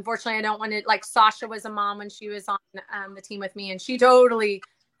 unfortunately I don't want to, like Sasha was a mom when she was on the team with me, and she totally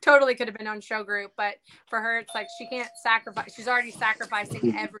could have been on show group. But for her, it's like, she can't sacrifice. She's already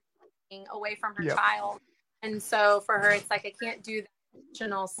sacrificing everything away from her child. And so for her, it's like, I can't do that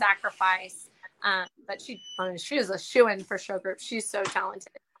additional sacrifice. But she was a shoo-in for show group. She's so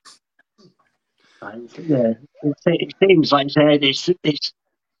talented. Yeah, it seems like it's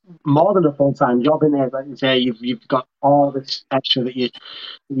more than a full-time job in there. Like you say, you've got all this extra that you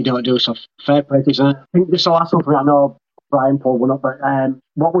don't do. So fair play to you. I think this last one for me, I know Brian pulled one up, but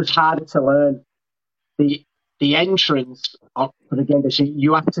what was harder to learn, the the entrance for the game, so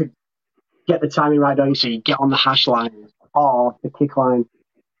you have to get the timing right, don't you? So you get on the hash line or the kick line.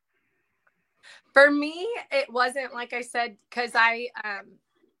 For me, it wasn't, like I said, because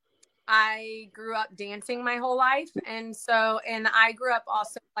I grew up dancing my whole life. And I grew up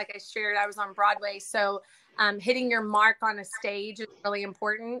also, like I shared, I was on Broadway. So hitting your mark on a stage is really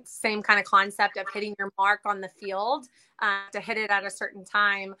important. Same kind of concept of hitting your mark on the field to hit it at a certain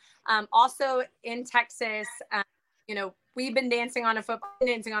time. Also in Texas, we've been dancing on a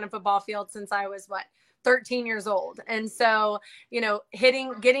football field since I was 13 years old. And so,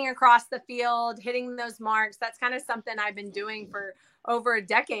 getting across the field, hitting those marks, that's kind of something I've been doing for over a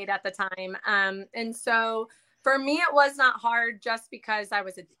decade at the time. And so for me, it was not hard just because I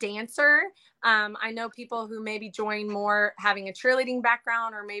was a dancer. I know people who maybe join more having a cheerleading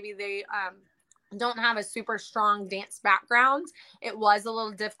background, or maybe they don't have a super strong dance background. It was a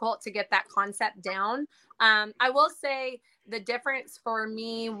little difficult to get that concept down. I will say the difference for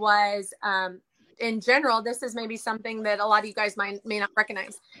me was, in general, this is maybe something that a lot of you guys may not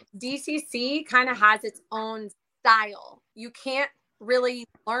recognize. DCC kind of has its own style. You can't really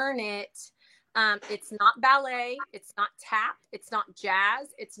learn it. It's not ballet. It's not tap. It's not jazz.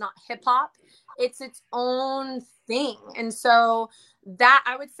 It's not hip hop. It's its own thing. And so that,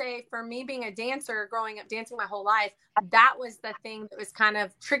 I would say, for me being a dancer, growing up dancing my whole life, that was the thing that was kind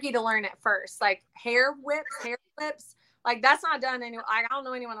of tricky to learn at first. Like hair flips. Like that's not done anyway. I don't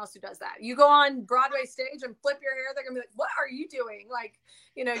know anyone else who does that. You go on Broadway stage and flip your hair, they're gonna be like, "What are you doing?" Like,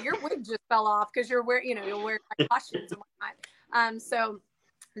 your wig just fell off because you'll wear like costumes and whatnot. So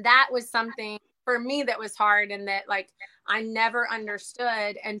that was something for me that was hard, and that like I never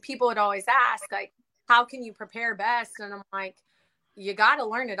understood. And people would always ask, like, "How can you prepare best?" And I'm like, you got to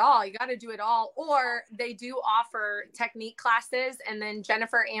learn it all. You got to do it all. Or they do offer technique classes. And then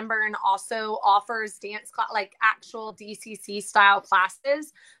Jennifer Amburn also offers dance like actual DCC style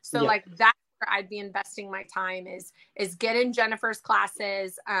classes. So like that's where I'd be investing my time is get in Jennifer's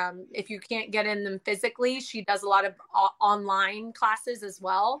classes. If you can't get in them physically, she does a lot of online classes as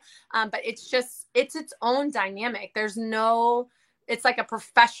well. But it's its own dynamic. It's like a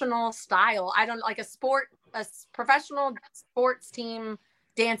professional style. I don't like a professional sports team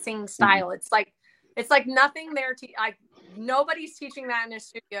dancing style. It's like nothing there like nobody's teaching that in a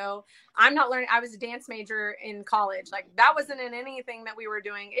studio. I'm not learning. I was a dance major in college. Like that wasn't in anything that we were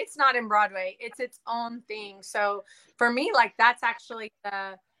doing. It's not in Broadway. It's its own thing. So for me, like that's actually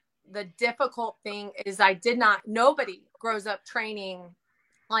the difficult thing is nobody grows up training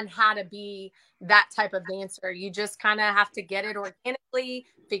on how to be that type of dancer. You just kind of have to get it organically,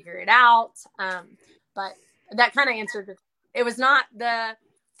 figure it out. But that kind of answered it was not the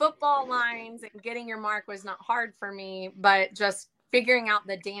football lines and getting your mark was not hard for me, but just figuring out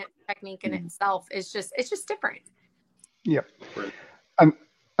the dance technique in itself it's just different. Yep.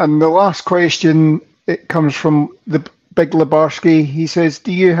 And the last question, it comes from the Big Lebarsky. He says,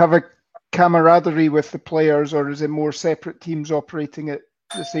 do you have a camaraderie with the players, or is it more separate teams operating at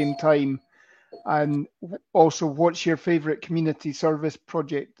the same time? And also, what's your favorite community service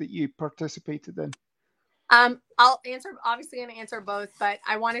project that you participated in? I'll obviously going to answer both, but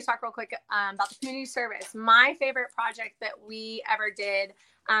I want to talk real quick about the community service. My favorite project that we ever did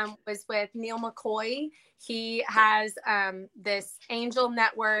was with Neil McCoy. He has this Angel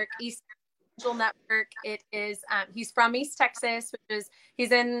Network, East Angel Network. It is he's from East Texas, he's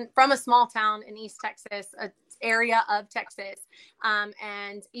from a small town in East Texas, area of Texas,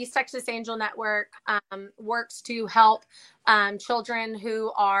 and East Texas Angel Network works to help children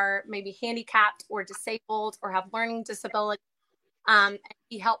who are maybe handicapped or disabled or have learning disabilities. And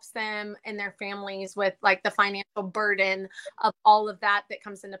he helps them and their families with like the financial burden of all of that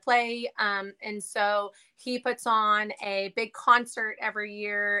comes into play. And so he puts on a big concert every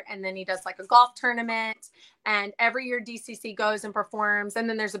year, and then he does like a golf tournament, and every year DCC goes and performs, and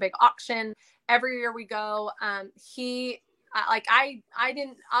then there's a big auction. Every year we go. I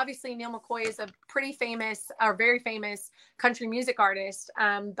didn't, obviously Neil McCoy is a very famous country music artist.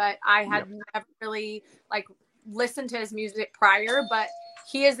 But I had never really like listened to his music prior, but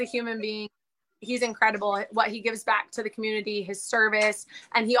he is a human being. He's incredible at what he gives back to the community, his service.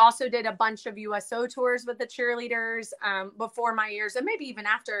 And he also did a bunch of USO tours with the cheerleaders before my years, and maybe even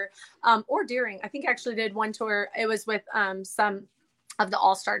after or during. I think I actually did one tour. It was with some of the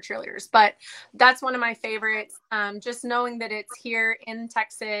all-star cheerleaders, but that's one of my favorites. Just knowing that it's here in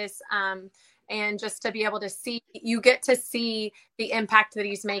Texas, and just to be able to you get to see the impact that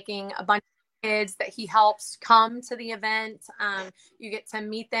he's making. A bunch kids that he helps come to the event. You get to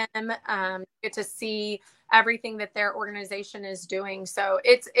meet them, you get to see everything that their organization is doing. So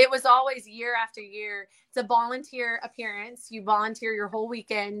it was always year after year. It's a volunteer appearance. You volunteer your whole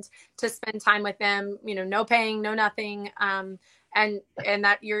weekend to spend time with them, no paying, no nothing. And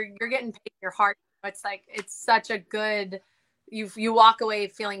that you're getting paid your heart. It's like, it's such a good, you walk away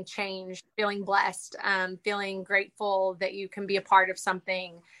feeling changed, feeling blessed, feeling grateful that you can be a part of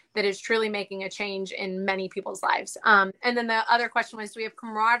something that is truly making a change in many people's lives. And then the other question was, do we have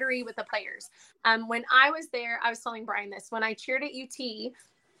camaraderie with the players? When I was there, I was telling Brian this, when I cheered at UT,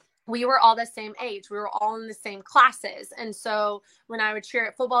 we were all the same age. We were all in the same classes. And so when I would cheer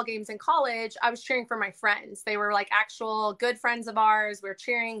at football games in college, I was cheering for my friends. They were like actual good friends of ours. We're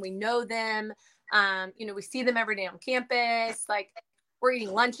cheering. We know them. We see them every day on campus. Like, we're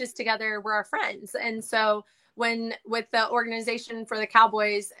eating lunches together. We're our friends. And so with the organization for the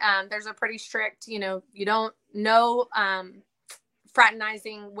Cowboys, there's a pretty strict, you don't know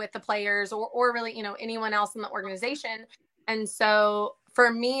fraternizing with the players or really, anyone else in the organization. And so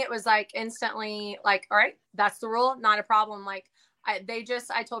for me, it was like instantly like, all right, that's the rule. Not a problem. Like I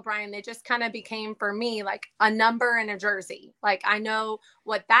told Brian, they just kind of became for me like a number and a jersey. Like, I know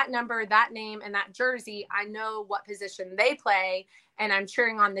what that number, that name, and that jersey, I know what position they play, and I'm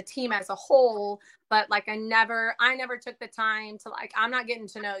cheering on the team as a whole. But like, I never took the time to like, I'm not getting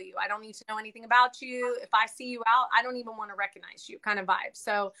to know you. I don't need to know anything about you. If I see you out, I don't even want to recognize you kind of vibe.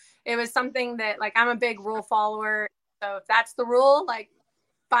 So it was something that like, I'm a big rule follower. So if that's the rule, like,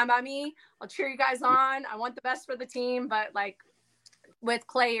 fine by me. I'll cheer you guys on. I want the best for the team, but like, with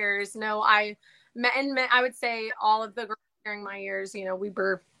players, no, I would say all of the girls during my years,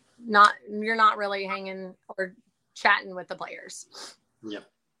 you're not really hanging or chatting with the players. Yeah.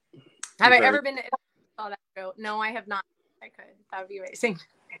 Have I ever been to saw that show? No, I have not. I could. That would be amazing.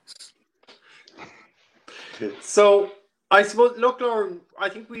 So I suppose, look, Lauren, I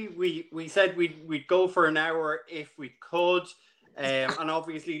think we said we'd go for an hour if we could. And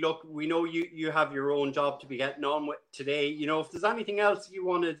obviously, look, we know you have your own job to be getting on with today. If there's anything else you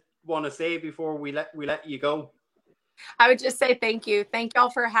want to say before we let you go. I would just say thank you. Thank y'all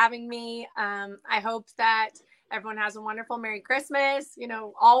for having me. I hope that everyone has a wonderful Merry Christmas.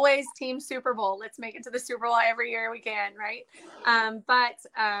 Always Team Super Bowl. Let's make it to the Super Bowl every year we can, right? But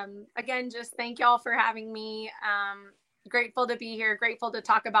again, just thank y'all for having me. Grateful to be here. Grateful to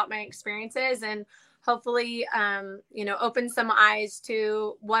talk about my experiences and hopefully, open some eyes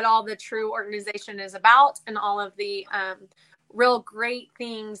to what all the true organization is about and all of the real great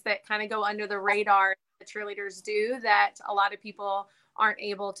things that kind of go under the radar that cheerleaders do that a lot of people aren't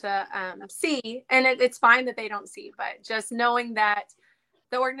able to see. And it's fine that they don't see, but just knowing that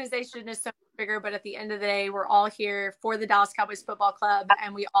the organization is so much bigger, but at the end of the day, we're all here for the Dallas Cowboys Football Club,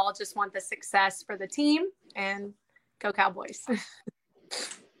 and we all just want the success for the team, and go Cowboys.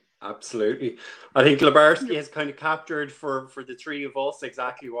 Absolutely. I think Lebarski has kind of captured for the three of us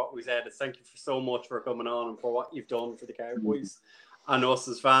exactly what we said. Thank you so much for coming on and for what you've done for the Cowboys and us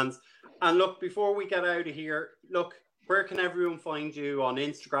as fans. And look, before we get out of here, look, where can everyone find you on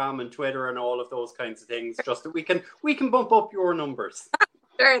Instagram and Twitter and all of those kinds of things, just that we can bump up your numbers?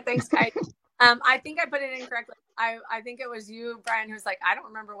 Sure. Thanks, guys. I think I put it in correctly. I think it was you, Brian, who's like, I don't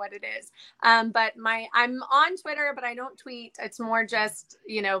remember what it is. But I'm on Twitter, but I don't tweet. It's more just,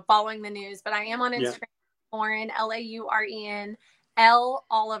 following the news. But I am on Instagram, Lauren, Lauren, L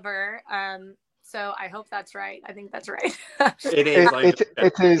Oliver. So I hope that's right. I think that's right. It is.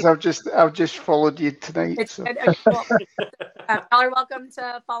 It is. I've just followed you tonight. So. Cool. Y'all are welcome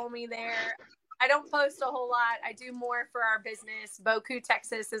to follow me there. I don't post a whole lot. I do more for our business. Boku,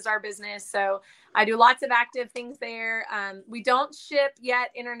 Texas is our business. So I do lots of active things there. We don't ship yet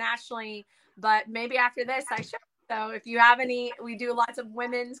internationally, but maybe after this I ship. So if you have any, we do lots of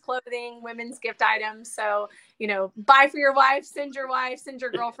women's clothing, women's gift items. So, buy for your wife, send your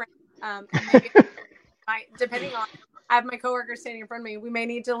girlfriend. And maybe, depending on, I have my coworker standing in front of me. We may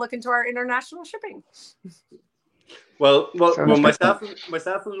need to look into our international shipping. Well, myself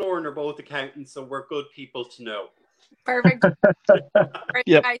and Lauren are both accountants, so we're good people to know. Perfect. Great,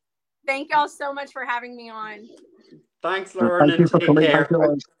 yep. Guys. Thank y'all so much for having me on. Thanks, Lauren, and take care.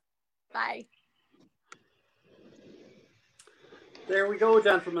 Bye. There we go,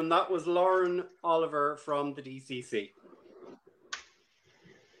 gentlemen. That was Lauren Oliver from the DCC.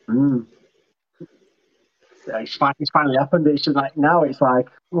 It's finally happened. It's just like now it's like,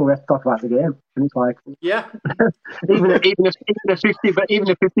 oh, let's talk about the game. And it's like, yeah, even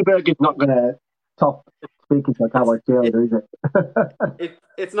if 50 burgers not going to top speaking to a Cowboys cheerleader, is it?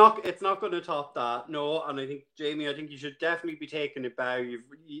 It's not going to top that, no. And I think, Jamie, you should definitely be taking it bow.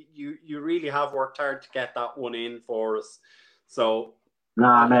 You really have worked hard to get that one in for us. So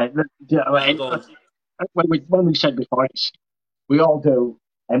nah, mate. When we said before, we all do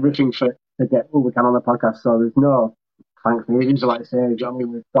everything to get who we can on the podcast. So there's no thanks me. It is like I say, I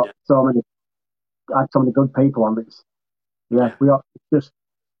mean, we've got so many good people on this. Yeah, we are just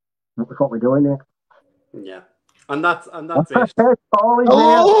what we're doing here. Yeah. And that's it.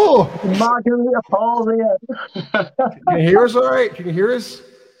 Oh, Margarita Paul's here. Can you hear us all right? Can you hear us?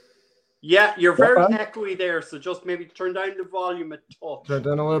 Yeah, you're very echoey there, so just maybe turn down the volume a touch. Turn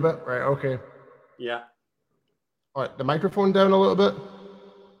down a little bit? Right, okay. Yeah. All right, the microphone down a little bit?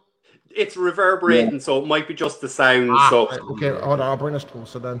 It's reverberating, so it might be just the sound. Right, okay, hold on, I'll bring us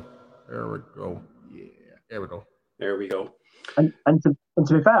closer then. There we go. Yeah, there we go. There we go. And to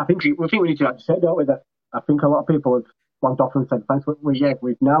be fair, I think we need to say, don't we, that I think a lot of people have logged off and said, thanks,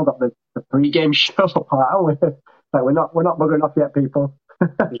 we've now got the pre-game show part, haven't we? Like we're not bugging off yet, people.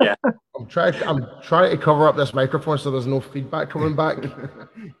 Yeah. I'm trying to cover up this microphone so there's no feedback coming back. Yeah,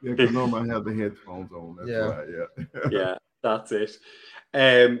 because normally I have the headphones on. That's why, yeah, that's it.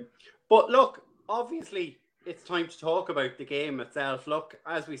 But look, obviously it's time to talk about the game itself. Look,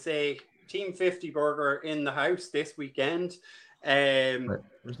 as we say, Team 50 Burger in the house this weekend.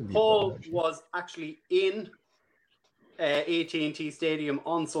 Paul was actually in AT&T Stadium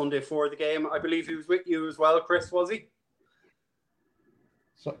on Sunday for the game. I believe he was with you as well, Chris, was he?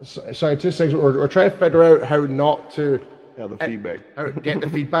 Sorry, 2 seconds. We're trying to figure out how not to feedback. How to get the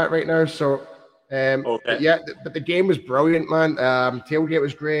feedback right now. So, okay. But the game was brilliant, man. Tailgate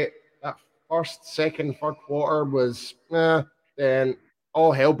was great. That first, second, third quarter was then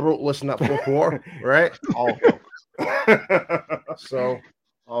all hell broke loose in that fourth quarter, right? All hell. So,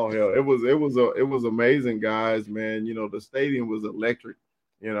 all hell. It was amazing, guys. Man, you know, the stadium was electric.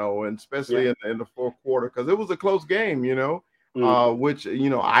 You know, and especially in the fourth quarter because it was a close game. You know. Which, you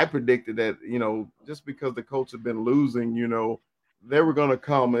know, I predicted that, you know, just because the Colts had been losing, you know, they were going to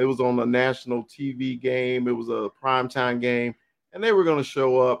come. It was on a national TV game. It was a primetime game, and they were going to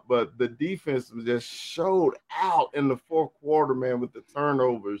show up. But the defense just showed out in the fourth quarter, man, with the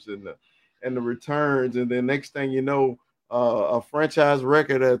turnovers and the returns. And then next thing you know, a franchise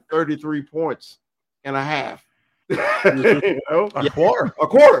record at 33 points and a half. You know? A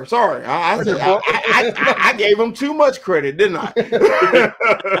quarter. Sorry, I gave him too much credit, didn't I?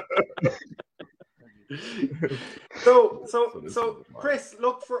 So, Chris,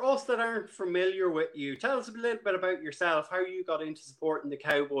 look, for us that aren't familiar with you, tell us a little bit about yourself, how you got into supporting the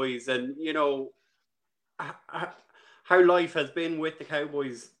Cowboys, and you know how life has been with the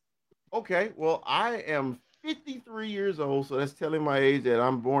Cowboys. Okay, well, I am 53 years old, so that's telling my age that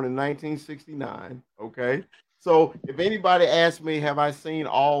I'm born in 1969. Okay. So if anybody asks me, have I seen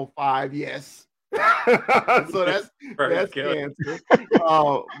all 5? Yes. So that's the answer.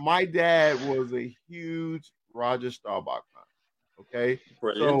 My dad was a huge Roger Staubach fan. Okay.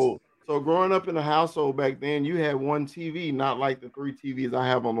 Brilliant. So growing up in the household back then, you had one TV, not like the 3 TVs I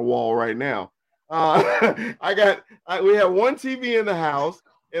have on the wall right now. We had one TV in the house,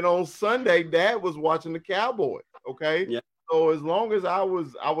 and on Sunday, Dad was watching the Cowboys. Okay. Yeah. So as long as I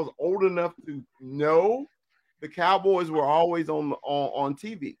was old enough to know, the Cowboys were always on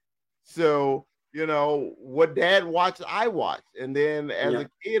TV. So, you know, what Dad watched, I watched. And then as a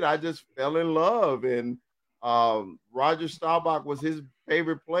kid, I just fell in love. And Roger Staubach was his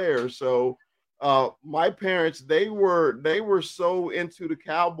favorite player. So my parents, they were so into the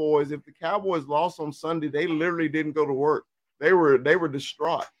Cowboys. If the Cowboys lost on Sunday, they literally didn't go to work. They were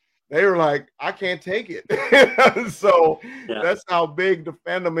distraught. They were like, I can't take it. So that's how big the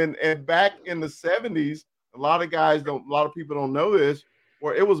fandom. And back in the 70s, a lot of people don't know this,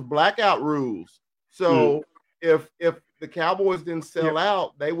 where it was blackout rules. So if the Cowboys didn't sell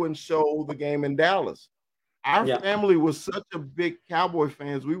out, they wouldn't show the game in Dallas. Our family was such a big Cowboy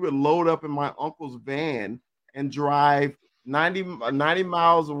fans. We would load up in my uncle's van and drive 90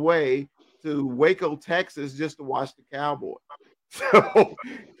 miles away to Waco, Texas, just to watch the Cowboys. So,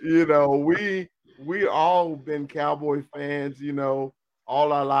 you know, we all been Cowboy fans, you know,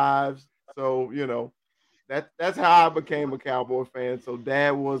 all our lives. So, you know, that's how I became a Cowboy fan. So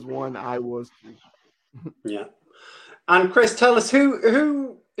Dad was one, I was too. Yeah. And Chris, tell us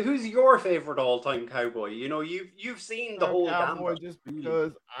who's your favorite all-time Cowboy? You know, you've seen the whole Cowboy. Just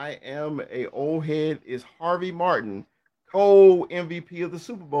because I am a old head is Harvey Martin, co-MVP of the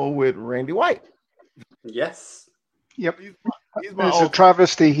Super Bowl with Randy White. Yes. Yep. He's my it's a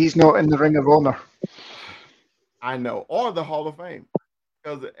travesty he's not in the Ring of Honor. I know, or the Hall of Fame.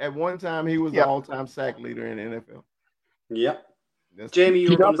 because at one time he was the all-time sack leader in the NFL. Yep. Jamie,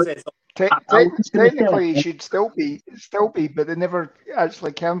 you were going to say something. Technically, he should still be, but they never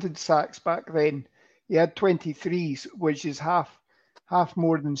actually counted sacks back then. He had 23s, which is half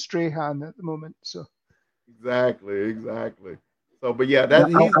more than Strahan at the moment. So exactly. So, but yeah,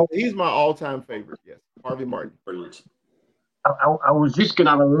 he's my all-time favorite. Yes, Harvey Martin. Brilliant. I was just going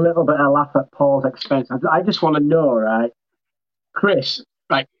to have a little bit of laugh at Paul's expense. I just want to know, right, Chris,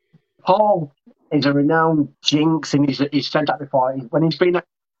 right, Paul is a renowned jinx, and he's said that before. When he's been, hang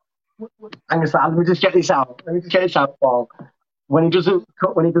on, let me just get this out. Paul. When he doesn't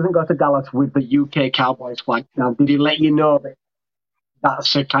go to Dallas with the UK Cowboys flag, now did he let you know that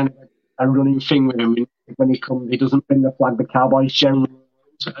that's a kind of a running thing with him? When he comes, he doesn't bring the flag. The Cowboys generally,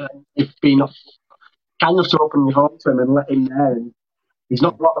 if being kind of to open your home to him and let him there, and he's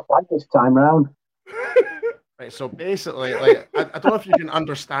not brought the flag this time round. Right, so basically, like, I don't know if you can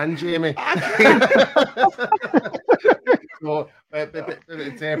understand, Jamie. So,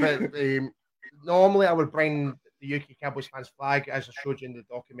 normally I would bring the UK Cowboys fans flag, as I showed you in the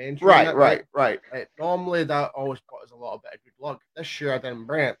documentary. Right. Normally that always brought us a lot of bit of good luck. This year I didn't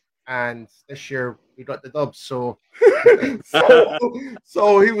bring it, and this year we got the dubs. So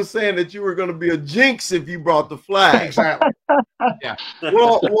he was saying that you were going to be a jinx if you brought the flag. Exactly. Yeah.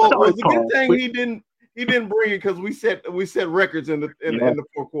 Well, it's a good thing he didn't bring it because we set records in the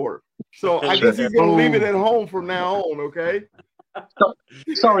fourth quarter. So I guess he's going to leave it at home from now on. Okay.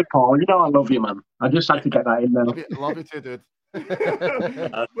 Sorry, Paul. You know I love you, man. I just had to get that in there. Love you too, dude.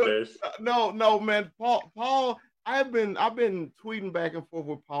 No, man. Paul. I've been tweeting back and forth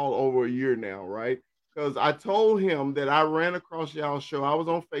with Paul over a year now, right? Because I told him that I ran across y'all's show. I was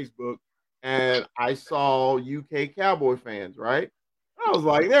on Facebook and I saw UK Cowboy fans, right? I was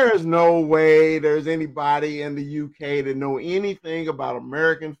like, there is no way there's anybody in the UK that know anything about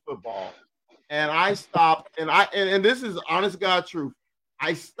American football. And I stopped, and this is honest God truth.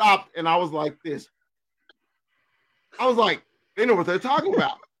 I stopped and I was like this. I was like, they know what they're talking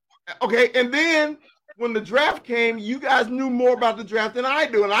about. Okay, and then when the draft came, you guys knew more about the draft than I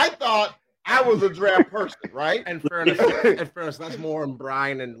do, and I thought I was a draft person, right? And fairness, that's more and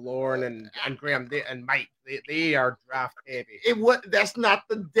Brian and Lauren and Graham and Mike. They are draft heavy. That's not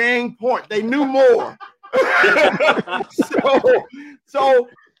the dang point. They knew more. So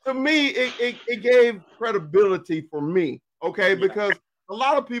to me, it gave credibility for me, okay? Because a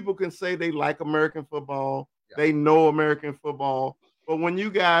lot of people can say they like American football, they know American football, but when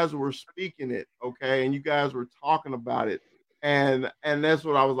you guys were speaking it, okay, and you guys were talking about it, and that's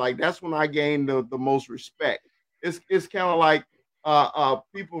what I was like. That's when I gained the most respect. It's kind of like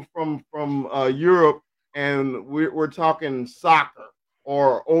people from Europe, and we're talking soccer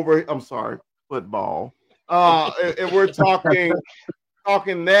or football, and we're talking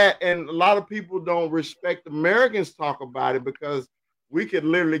that, and a lot of people don't respect Americans talk about it because we could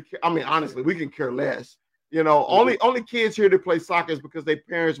literally, honestly, we can care less. You know, only kids here that play soccer is because their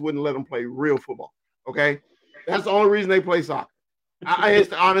parents wouldn't let them play real football. Okay, that's the only reason they play soccer. It's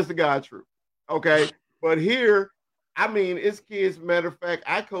the honest to God truth. Okay, but here, it's kids. Matter of fact,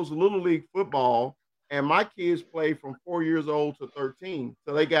 I coach Little League football, and my kids play from 4 years old to 13,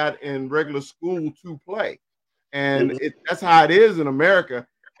 so they got in regular school to play. And that's how it is in America.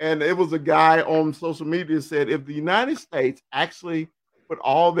 And it was a guy on social media said, if the United States actually put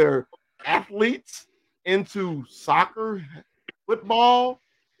all their athletes into soccer, football,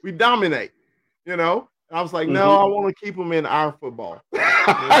 we dominate, you know? And I was like, no, I want to keep them in our football. You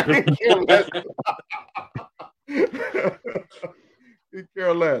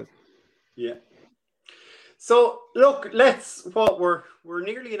care less. Yeah. So look, we're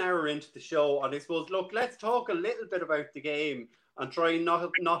nearly an hour into the show, and I suppose let's talk a little bit about the game and try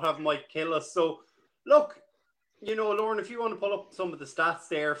not have Mike kill us. So look, you know, Lauren, if you want to pull up some of the stats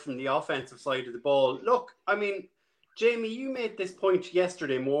there from the offensive side of the ball, look, Jamie, you made this point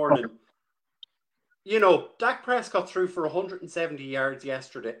yesterday morning. You know, Dak Prescott threw for 170 yards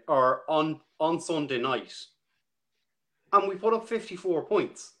yesterday or on Sunday night, and we put up 54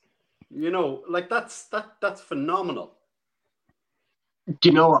 points. You know, like that's phenomenal. Do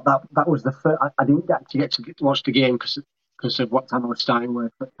you know what? That was the first. I didn't actually get to watch the game because of what time I was starting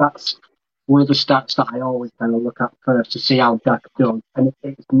with. But that's one of the stats that I always kind of look at first to see how Dak done. And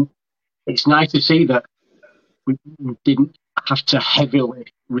it's nice to see that we didn't have to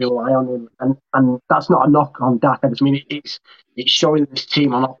heavily rely on him. And that's not a knock on Dak. I just mean it's showing that this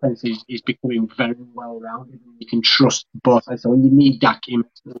team on offense is becoming very well rounded. You can trust both sides. So when you need Dak in,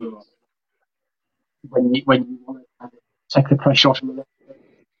 when you want to take the pressure off him,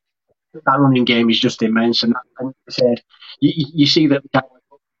 that running game is just immense. And I said, you see that the Cowboys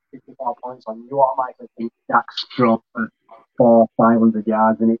put 54 points on, you automatically think Dak's throw for 500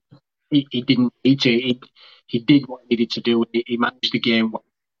 yards, and he didn't need to. He did what he needed to do. He managed the game.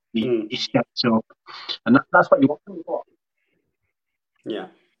 He stepped up, and that's what you want. Yeah.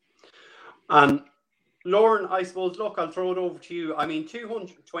 And Lauren, I suppose, look, I'll throw it over to you. I mean,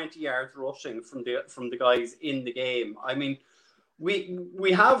 220 yards rushing from the guys in the game. I mean,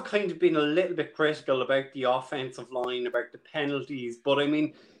 we have kind of been a little bit critical about the offensive line, about the penalties, but I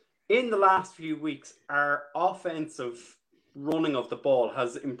mean, in the last few weeks, our offensive running of the ball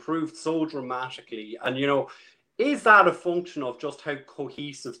has improved so dramatically. And, you know, is that a function of just how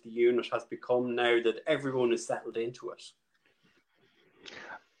cohesive the unit has become now that everyone is settled into it?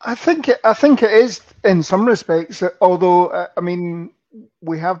 I think it is in some respects, although, I mean,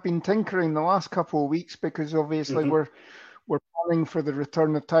 we have been tinkering the last couple of weeks because obviously we're planning for the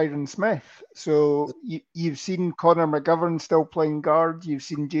return of Tyron Smith. So you've seen Connor McGovern still playing guard. You've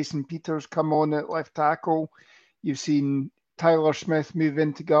seen Jason Peters come on at left tackle. You've seen Tyler Smith move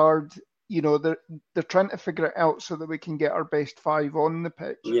into guard. You know, they're trying to figure it out so that we can get our best five on the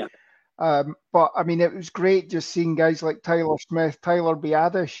pitch. Yeah. But I mean, it was great just seeing guys like Tyler Smith, Tyler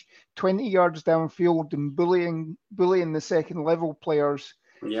Biadasz, 20 yards downfield and bullying the second level players.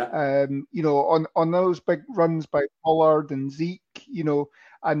 Yeah. You know, on those big runs by Pollard and Zeke, you know,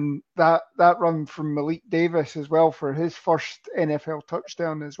 and that run from Malik Davis as well for his first NFL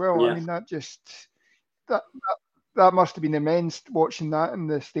touchdown as well. Yeah. I mean, that must have been immense watching that in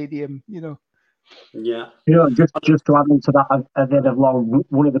the stadium, you know. Yeah. You know, just to add into that a bit of long,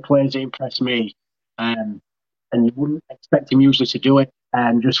 one of the players that impressed me, and you wouldn't expect him usually to do it,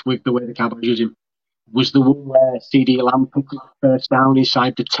 just with the way the Cowboys use him, was the one where CD Lamb picked up first down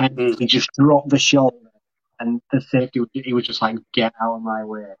inside the 10. He just dropped the shoulder, and the safety, he was just like, get out of my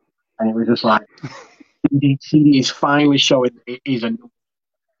way. And it was just like, CD is finally showing he's a new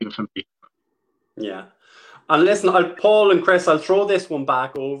for me. Yeah. And listen, Paul and Chris, I'll throw this one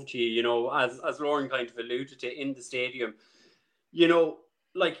back over to you, you know, as Lauren kind of alluded to in the stadium. You know,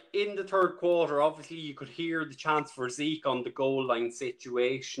 like in the third quarter, obviously you could hear the chants for Zeke on the goal line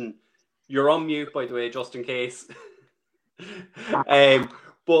situation. You're on mute, by the way, just in case.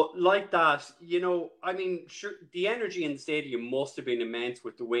 But like that, you know, I mean, sure, the energy in the stadium must have been immense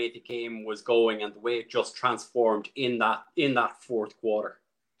with the way the game was going and the way it just transformed in that fourth quarter.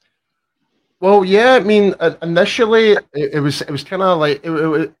 Well, yeah, I mean, initially it was kind of like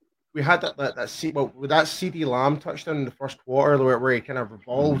we had with that CD Lamb touchdown in the first quarter where he kind of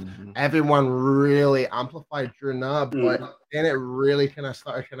revolved. Everyone really amplified during that, but then it really kind of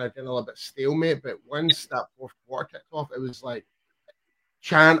started getting a little bit stalemate. But once that fourth quarter kicked off, it was like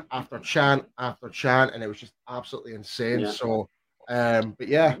chant after chant after chant, and it was just absolutely insane. Yeah. So, but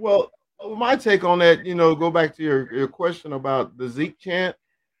yeah. Well, my take on that, you know, go back to your question about the Zeke chant.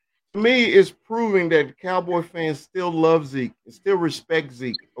 To me, it's proving that Cowboy fans still love Zeke and still respect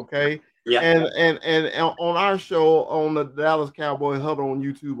Zeke. Okay. Yeah. And on our show on the Dallas Cowboy Huddle on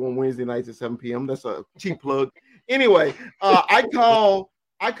YouTube on Wednesday nights at 7 p.m. That's a cheap plug. Anyway, I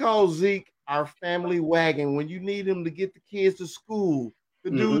call Zeke our family wagon when you need him to get the kids to school, to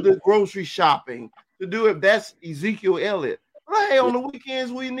do the grocery shopping, to do it. That's Ezekiel Elliott. But hey, on the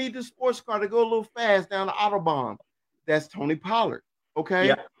weekends we need the sports car to go a little fast down the Autobahn. That's Tony Pollard. Okay.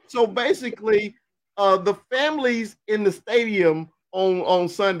 Yeah. So basically, the families in the stadium on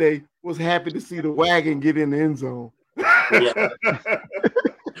Sunday was happy to see the wagon get in the end zone. Yeah.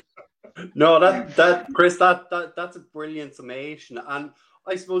 No, that Chris, that's a brilliant summation. And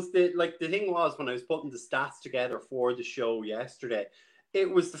I suppose the thing was, when I was putting the stats together for the show yesterday,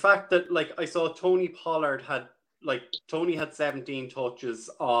 it was the fact that like I saw Tony Pollard had 17 touches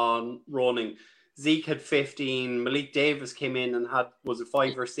on running. Zeke had 15. Malik Davis came in and had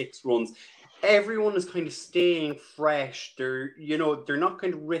 5 or 6 runs. Everyone is kind of staying fresh. They're not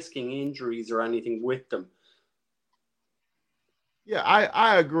kind of risking injuries or anything with them. Yeah,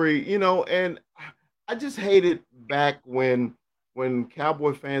 I agree. You know, and I just hated back when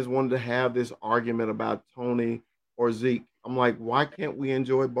Cowboy fans wanted to have this argument about Tony or Zeke. I'm like, why can't we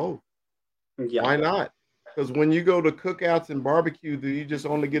enjoy both? Yeah. Why not? Because when you go to cookouts and barbecue, do you just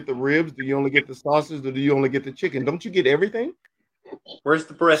only get the ribs? Do you only get the sausage? Or do you only get the chicken? Don't you get everything? Where's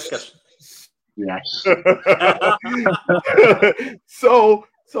the brisket? Yes. So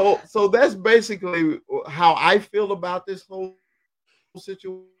that's basically how I feel about this whole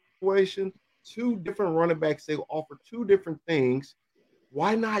situation. 2 different running backs, they offer 2 different things.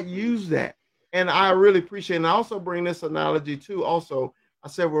 Why not use that? And I really appreciate it. And I also bring this analogy too. Also, I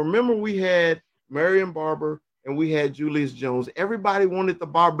said, remember we had Marion Barber, and we had Julius Jones. Everybody wanted the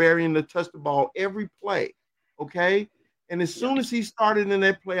Barbarian to touch the ball every play, okay? And as soon as he started in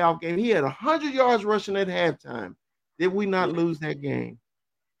that playoff game, he had 100 yards rushing at halftime. Did we not lose that game?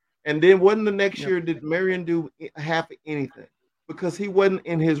 And then wasn't the next year did Marion do half of anything? Because he wasn't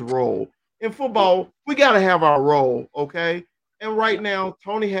in his role. In football, we got to have our role, okay? And right now,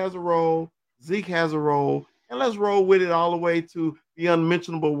 Tony has a role, Zeke has a role, and let's roll with it all the way to the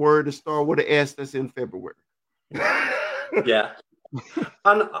unmentionable word to start with an S that's in February. Yeah.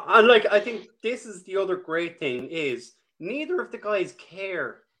 And like, I think this is the other great thing is neither of the guys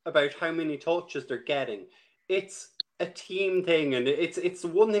care about how many touches they're getting. It's a team thing, and it's the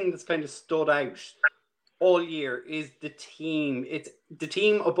one thing that's kind of stood out all year is the team. It's the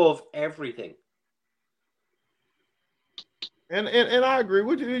team above everything. And I agree.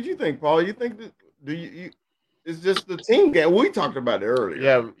 What did you think, Paul? You think that it's just the team game? We talked about it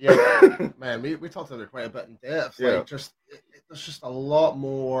earlier. Yeah, man. We talked about it quite a bit in depth. Yeah. Like, there's just a lot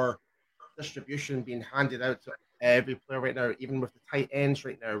more distribution being handed out to every player right now, even with the tight ends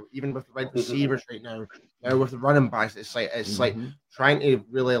right now, even with the wide receivers right now with the running backs. It's like trying to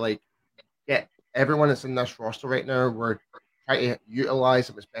really like get everyone that's in this roster right now. We're trying to utilize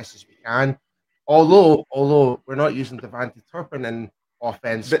them as best as we can. Although we're not using Devontae Turpin in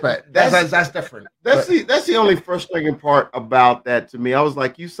offense, but that's different. That's the only frustrating part about that to me. I was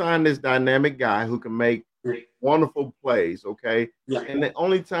like, you signed this dynamic guy who can make wonderful plays, okay? Yeah. And the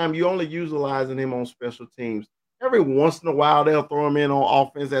only time you only utilizing him on special teams. Every once in a while, they'll throw him in on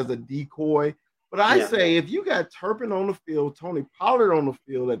offense as a decoy. But I say if you got Turpin on the field, Tony Pollard on the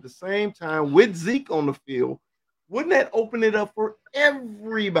field at the same time with Zeke on the field, wouldn't that open it up for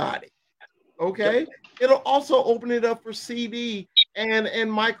everybody? Okay? It'll also open it up for CD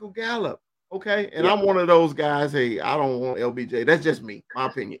and Michael Gallup. Okay? And I'm one of those guys, hey, I don't want LBJ. That's just me, my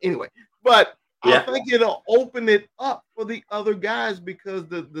opinion. Anyway, but I think it'll open it up for the other guys because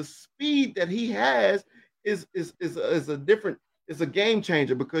the speed that he has is a different, it's a game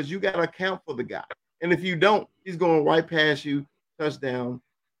changer because you got to account for the guy. And if you don't, he's going right past you, touchdown.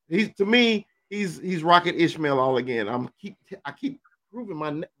 To me, he's Rocket Ishmael all again. I keep proving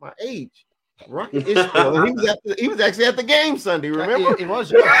my age. Rocket Ishmael. He was actually at the game Sunday, remember? He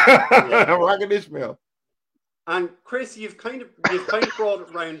was. Rocket Ishmael. And Chris, you've kind of brought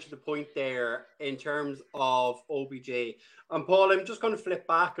it round to the point there in terms of OBJ. And Paul, I'm just going to flip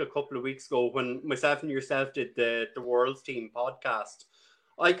back a couple of weeks ago when myself and yourself did the World's Team podcast.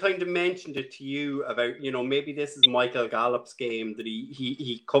 I kind of mentioned it to you about, maybe this is Michael Gallup's game that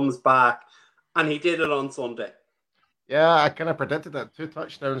he comes back, and he did it on Sunday. Yeah, I kind of predicted that 2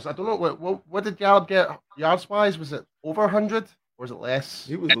 touchdowns. I don't know what did Gallup get yards wise? Was it over 100 or was it less?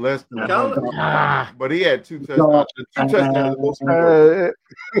 He was less than 100, but he had 2 touchdowns.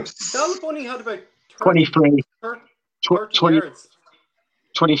 Gallup only had about 23 yards.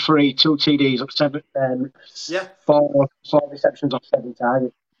 23, 2 TDs of 7, 4 receptions of 7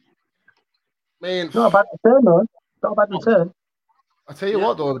 targets. Man, not a bad return, though. Not a bad return. I'll tell you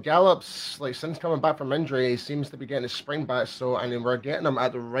what, though, Gallup's since coming back from injury, he seems to be getting his spring back. So, I mean, we're getting him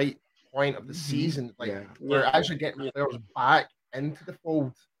at the right point of the season. We're actually getting players back into the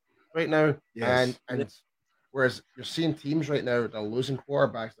fold right now, and whereas you're seeing teams right now that are losing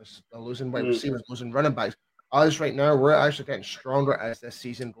quarterbacks, they're losing wide receivers, losing running backs. Us right now, we're actually getting stronger as this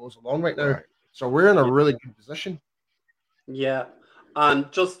season goes along right now. So we're in a really good position. Yeah.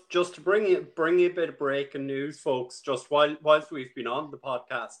 And just to bring you a bit of breaking news, folks, just whilst we've been on the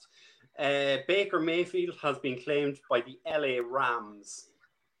podcast, Baker Mayfield has been claimed by the LA Rams.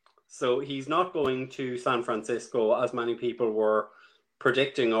 So he's not going to San Francisco as many people were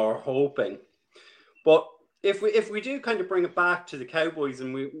predicting or hoping. But if we do kind of bring it back to the Cowboys,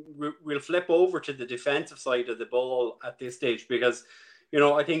 and we'll flip over to the defensive side of the ball at this stage, because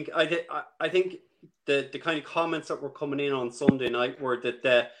I think the kind of comments that were coming in on Sunday night were that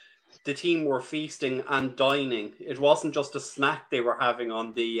the team were feasting and dining. It wasn't just a snack they were having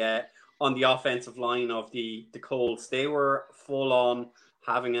on the offensive line of the Colts. They were full on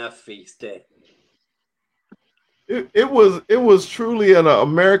having a feast day. It was truly an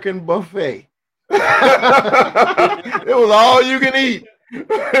American buffet. It was all you can eat.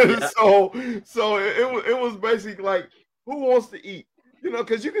 So it was basically like, who wants to eat?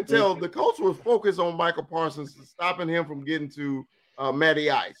 Because you can tell the coach was focused on Michael Parsons, stopping him from getting to Matty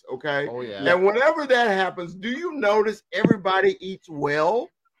Ice. Okay. Oh yeah. And whenever that happens, do you notice everybody eats well?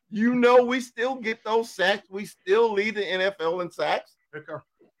 We still get those sacks. We still lead the NFL in sacks. Hooker.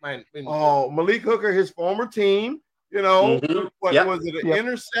 Malik Hooker, his former team. Was it an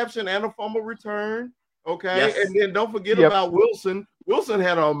interception and a fumble return? Okay. Yes. And then don't forget about Wilson. Wilson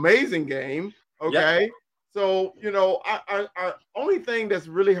had an amazing game. Okay. Yep. So, our only thing that's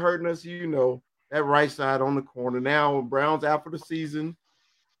really hurting us, that right side on the corner. Now, Brown's out for the season.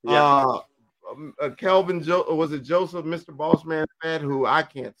 Yeah. Kelvin, was it Joseph, Mr. Bossman Fat, who I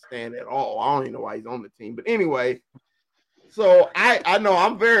can't stand at all. I don't even know why he's on the team. But anyway, so I know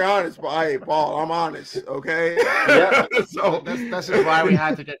I'm very honest, but hey, Paul, I'm honest, okay? Yeah. So this is why we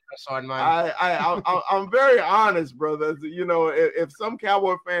had to get Chris on, man. I'm very honest, brother. If some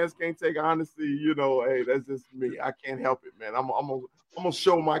Cowboy fans can't take honesty, hey, that's just me. I can't help it, man. I'm gonna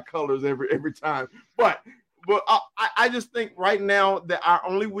show my colors every time. But I just think right now that our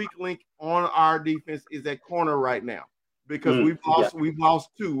only weak link on our defense is at corner right now because we've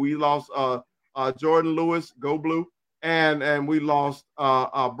lost two. We lost Jordan Lewis, go blue. And we lost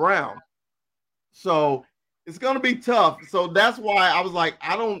Brown, so it's gonna be tough. So that's why I was like,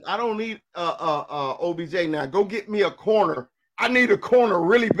 I don't need OBJ now. Go get me a corner. I need a corner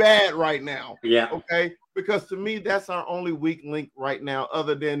really bad right now. Yeah. Okay. Because to me, that's our only weak link right now,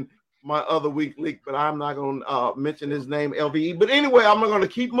 other than my other weak link. But I'm not gonna mention his name, LVE. But anyway, I'm gonna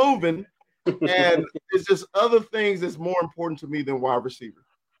keep moving. And it's just other things that's more important to me than wide receiver.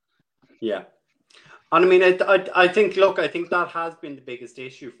 Yeah. And I mean, I think that has been the biggest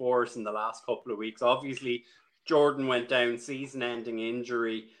issue for us in the last couple of weeks. Obviously, Jordan went down, season-ending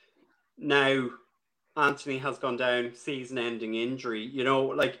injury. Now, Anthony has gone down, season-ending injury.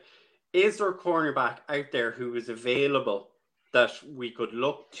 Is there a cornerback out there who is available that we could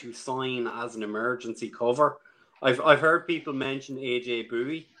look to sign as an emergency cover? I've heard people mention AJ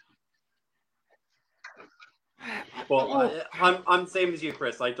Bowie. But I'm same as you,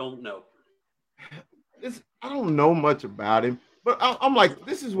 Chris. I don't know. I don't know much about him, but I'm like,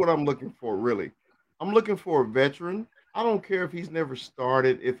 this is what I'm looking for, really. I'm looking for a veteran. I don't care if he's never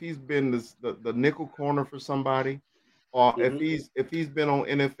started, if he's been the nickel corner for somebody, or if he's been on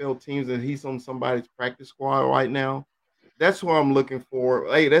NFL teams and he's on somebody's practice squad right now. That's what I'm looking for.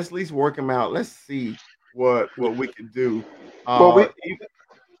 Hey, let's at least work him out. Let's see what we can do.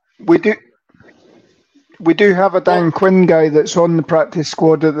 We do have a Dan Quinn guy that's on the practice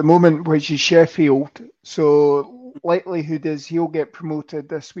squad at the moment, which is Sheffield. So likelihood is he'll get promoted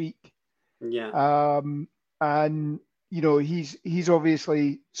this week. Yeah. And he's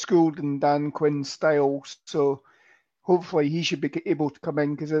obviously schooled in Dan Quinn's style, so hopefully he should be able to come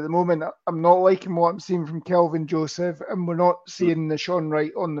in, because at the moment I'm not liking what I'm seeing from Kelvin Joseph, and we're not seeing the Sean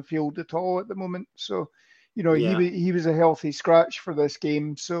Wright on the field at all at the moment. So, he was a healthy scratch for this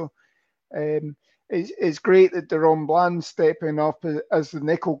game. So it's great that Deron Bland's stepping up as the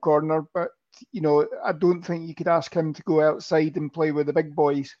nickel corner, but I don't think you could ask him to go outside and play with the big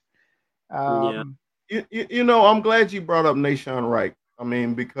boys. I'm glad you brought up Nahshon Wright. I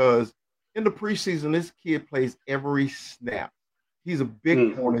mean, because in the preseason, this kid plays every snap. He's a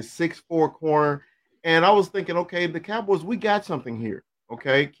big corner, 6'4" corner. And I was thinking, okay, the Cowboys, we got something here.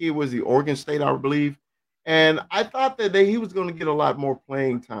 Okay, kid was the Oregon State, I believe. And I thought that he was going to get a lot more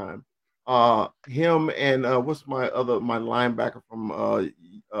playing time. Him and what's my linebacker from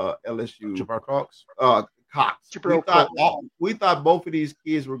LSU? Jabbar Cox. We thought both of these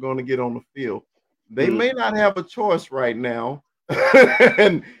kids were going to get on the field. They may not have a choice right now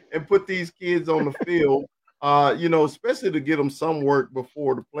and put these kids on the field, especially to get them some work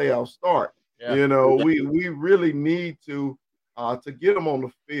before the playoffs start. Yeah. We really need to get them on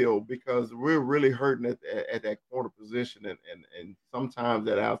the field, because we're really hurting at that corner position and sometimes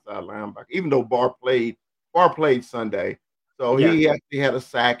that outside linebacker. Even though Barr played Sunday, so he actually had a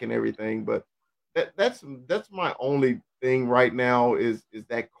sack and everything. But that's my only thing right now is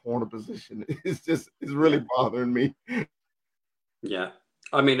that corner position. It's really bothering me. Yeah,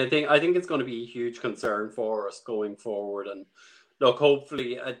 I mean, I think it's going to be a huge concern for us going forward. And look,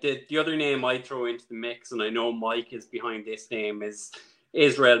 hopefully, the other name I throw into the mix, and I know Mike is behind this name, is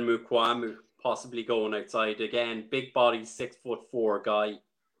Israel Mukuamu, possibly going outside again. Big body, 6'4" guy.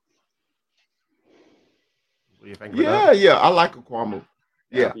 What do you think? Yeah, I like Mukuamu.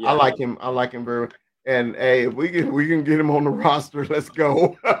 Yeah, I like him. I like him very much. And hey, if we can get him on the roster, let's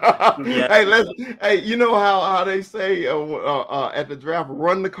go. Hey, you know how they say at the draft,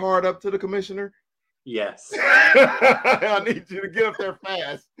 run the card up to the commissioner. Yes. I need you to get up there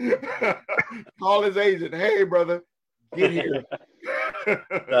fast. Call his agent. Hey, brother, get here.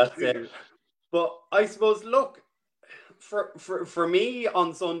 That's it. But I suppose, look, for me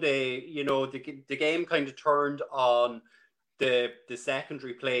on Sunday, the game kind of turned on the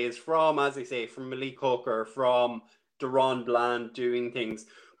secondary plays from, as I say, from Malik Hooker, from Deron Bland doing things.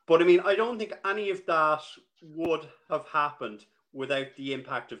 But I mean, I don't think any of that would have happened without the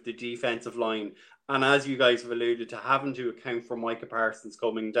impact of the defensive line. And as you guys have alluded to, having to account for Micah Parsons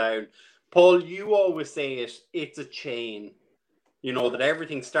coming down. Paul, you always say it's a chain. You know, that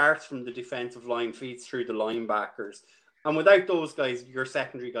everything starts from the defensive line, feeds through the linebackers. And without those guys, your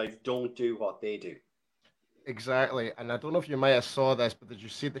secondary guys don't do what they do. Exactly. And I don't know if you might have saw this, but did you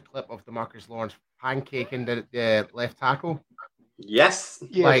see the clip of DeMarcus Lawrence pancaking the left tackle? Yes.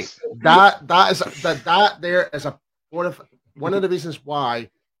 Like that there is one of the reasons why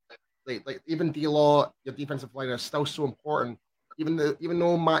like even D-Law, your defensive line is still so important. Even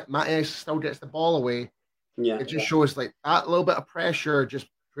though Matt S still gets the ball away, it just shows like that little bit of pressure just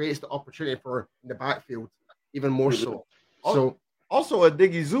creates the opportunity for in the backfield even more so. So also,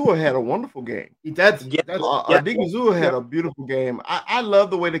 Odighizuwa had a wonderful game. He did. Odighizuwa had a beautiful game. I love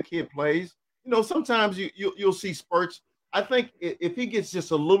the way the kid plays. You know, sometimes you'll see spurts. I think if he gets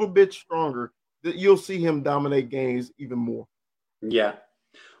just a little bit stronger, that you'll see him dominate games even more. Yeah,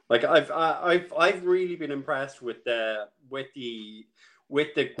 like I've really been impressed with the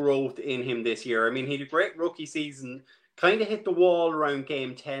growth in him this year. I mean, he had a great rookie season. Kind of hit the wall around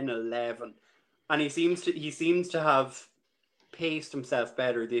game 10, 11, and he seems to have paced himself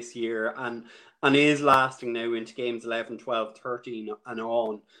better this year and is lasting now into games 11, 12, 13 and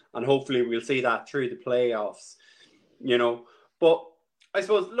on, and hopefully we'll see that through the playoffs, you know. But I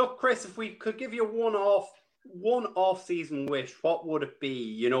suppose, look, Chris, if we could give you one off-season wish, what would it be?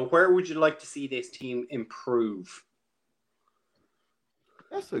 You know, where would you like to see this team improve?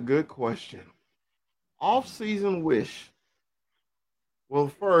 That's a good question. Off-season wish.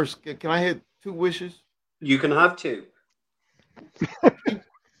 Well, first, can I hit 2 wishes? You can have 2.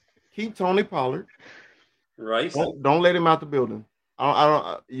 Keep Tony Pollard. Right. Don't let him out the building.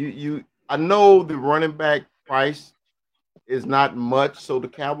 I know the running back price is not much, so the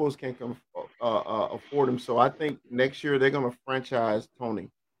Cowboys can't afford him. So I think next year they're going to franchise Tony.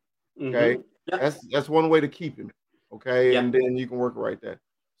 Okay, that's one way to keep him. Okay, and then you can work right there.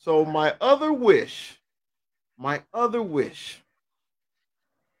 So my other wish, I'm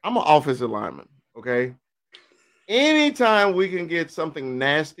an offensive lineman. Okay. Anytime we can get something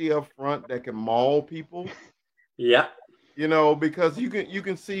nasty up front that can maul people, you know, because you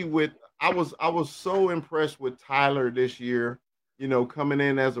can see I was so impressed with Tyler this year, you know, coming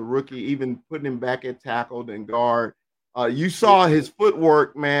in as a rookie, even putting him back at tackle and guard. You saw his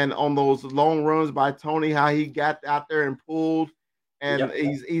footwork, man, on those long runs by Tony, how he got out there and pulled, and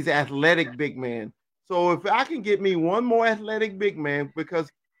he's athletic big man. So if I can get me one more athletic big man, because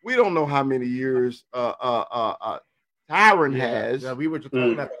we don't know how many years Tyron has. Yeah, we were just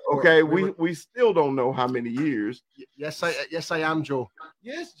talking about. Okay, we still don't know how many years. Yes, I am, Joe.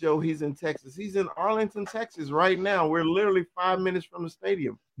 Yes, Joe. He's in Texas. He's in Arlington, Texas, right now. We're literally 5 minutes from the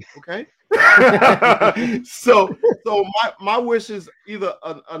stadium. Okay. so my wish is either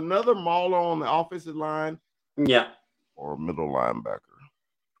another mauler on the offensive line, or a middle linebacker.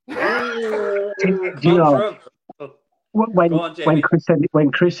 You know, when Chris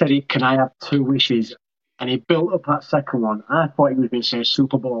said it, can I have 2 wishes? And he built up that second one. I thought he was going to say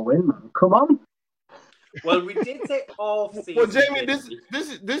Super Bowl win, man. Come on. Well, we did say off season. Well, Jamie, this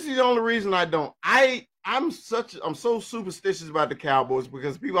is the only reason I don't. I'm so superstitious about the Cowboys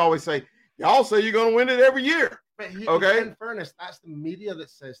because people always say, y'all say you're going to win it every year. But okay. In fairness, that's the media that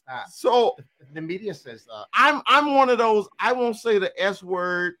says that. So the media says that. I'm one of those. I won't say the S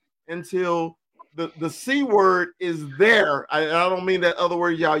word until the C word is there. I don't mean that other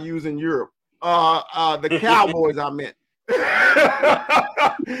word y'all use in Europe. The Cowboys, I meant.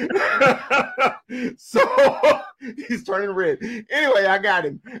 So he's turning red. Anyway, I got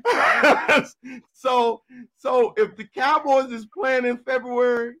him. So if the Cowboys is playing in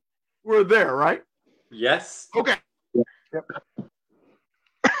February, we're there, right? Yes. Okay. Yep.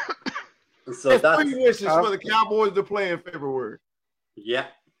 So that's 3 wishes for the Cowboys to play in February. Yeah,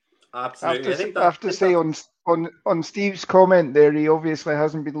 absolutely. I have to say on Steve's comment there, he obviously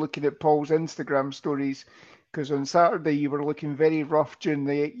hasn't been looking at Paul's Instagram stories, because on Saturday you were looking very rough during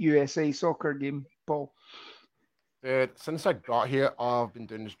the USA soccer game, Paul. Dude, since I got here, all I've been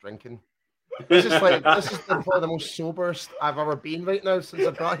doing is drinking. This is probably the most soberest I've ever been right now since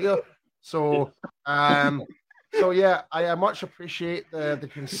I got here. So yeah, I much appreciate the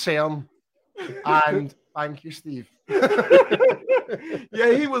concern, and thank you, Steve.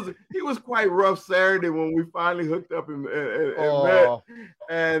 Yeah, he was quite rough Saturday when we finally hooked up and met.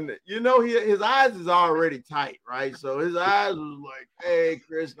 And you know, his eyes is already tight, right? So his eyes was like, "Hey,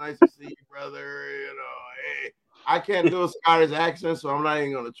 Chris, nice to see you, brother. You know, hey, I can't do a Scottish accent, so I'm not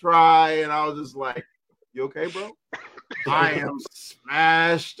even gonna try." And I was just like, "You okay, bro?" I am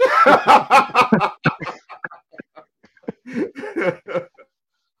smashed.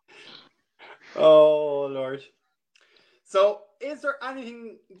 Oh Lord. So is there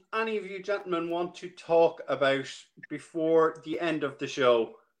any of you gentlemen want to talk about before the end of the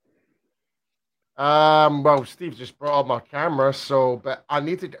show? Well, Steve just brought up my camera, but I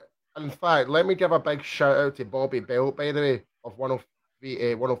need to. In fact, let me give a big shout out to Bobby Belt, by the way, of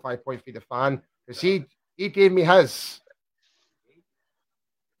 105.3 The Fan, because he gave me his.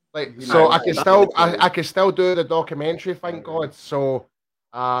 So I can still do the documentary, thank God. So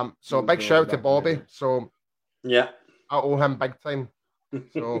a big shout out to Bobby. So yeah, I owe him big time.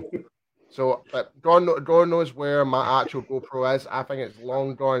 But God knows where my actual GoPro is. I think it's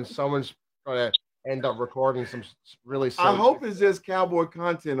long gone. Someone's gonna end up recording some really. I hope it's just cowboy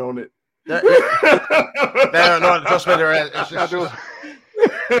content on it. No, trust me, there is. It's just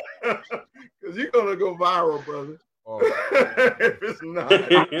because you're gonna go viral, brother. Oh. If it's not.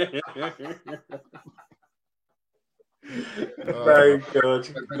 Very good.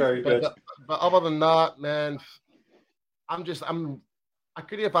 Very good. But other than that, man, I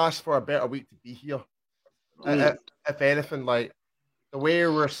could have asked for a better week to be here. If anything, like the way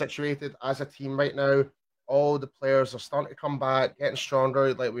we're situated as a team right now, all the players are starting to come back, getting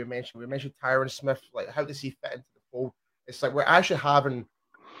stronger. Like we mentioned Tyron Smith. Like, how does he fit into the fold? It's like we're actually having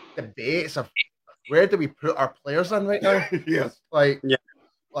debates of where do we put our players in right now? Yes.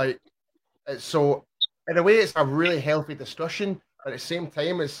 So in a way, it's a really healthy discussion. But at the same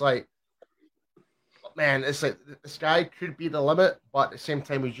time, it's like, man, it's like the sky could be the limit, but at the same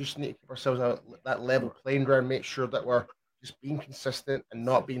time, we just need to keep ourselves at that level playing ground, make sure that we're just being consistent and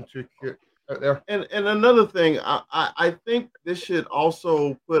not being too cute out there. And another thing, I think this should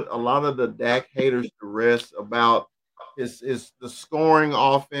also put a lot of the Dak haters to rest about the scoring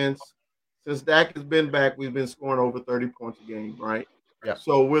offense. Since Dak has been back, we've been scoring over 30 points a game, right? Yeah.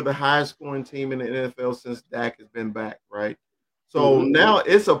 So we're the highest scoring team in the NFL since Dak has been back, right? So now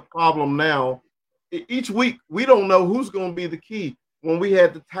it's a problem now. Each week, we don't know who's going to be the key. When we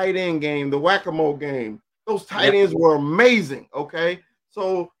had the tight end game, the whack-a-mole game, those tight ends were amazing, okay?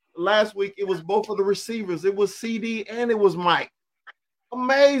 So last week, it was both of the receivers. It was CD and it was Mike.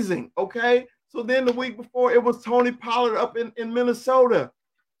 Amazing, okay? So then the week before, it was Tony Pollard up in Minnesota.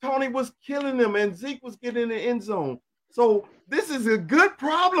 Tony was killing them, and Zeke was getting in the end zone. So this is a good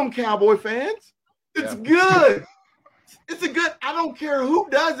problem, Cowboy fans. It's good. It's a good. I don't care who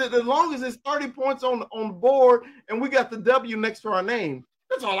does it, as long as it's 30 points on the board, and we got the W next to our name.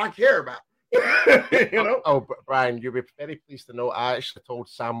 That's all I care about. You know. Oh, Brian, you'll be very pleased to know I actually told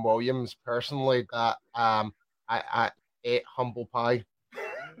Sam Williams personally that I ate humble pie.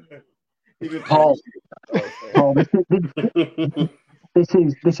 Paul, this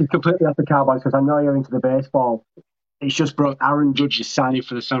is completely off the Cowboys because I know you're into the baseball. It's just broke. Aaron Judge is signing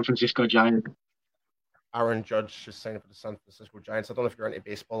for the San Francisco Giants. Aaron Judge is signing for the San Francisco Giants. I don't know if you're into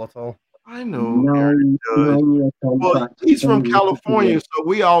baseball at all. I know. Well, he's from California, so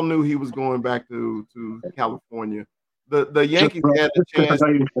we all knew he was going back to California. The Yankees had a chance.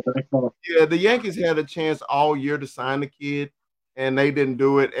 Yeah, the Yankees had a chance all year to sign the kid, and they didn't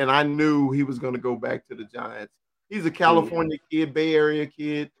do it. And I knew he was going to go back to the Giants. He's a California kid, Bay Area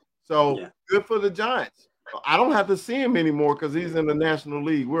kid. So good for the Giants. I don't have to see him anymore because he's in the National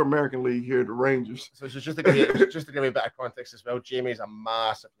League. We're American League here at the Rangers. So just to give you a bit of context as well, Jamie's a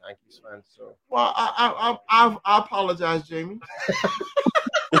massive Yankees fan. So I apologize, Jamie.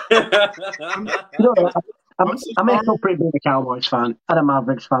 I'm actually pretty big a Cowboys fan and a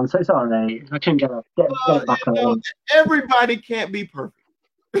Mavericks fan, so it's all right. I can get it back on. Everybody can't be perfect.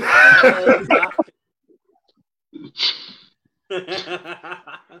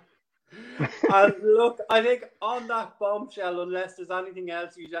 And look, I think on that bombshell, unless there's anything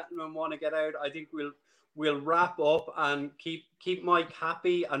else you gentlemen want to get out, I think we'll wrap up and keep Mike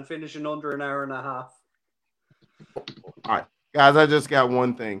happy and finish in under an hour and a half. All right, guys, I just got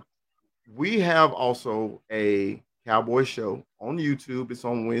one thing. We have also a Cowboy show on YouTube. It's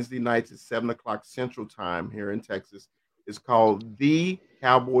on Wednesday nights at 7 o'clock Central Time here in Texas. It's called The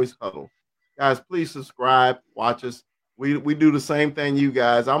Cowboys Huddle. Guys, please subscribe, watch us. We do the same thing you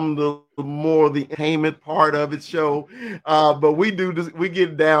guys. I'm the more the entertainment part of it show, but we do this, we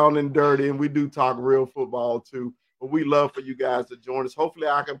get down and dirty, and we do talk real football too. But we love for you guys to join us. Hopefully,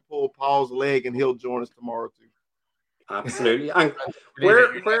 I can pull Paul's leg and he'll join us tomorrow too. Absolutely. And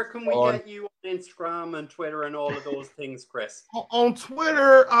where can we get you on Instagram and Twitter and all of those things, Chris? On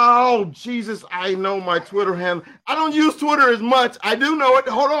Twitter, oh Jesus, I know my Twitter handle. I don't use Twitter as much. I do know it.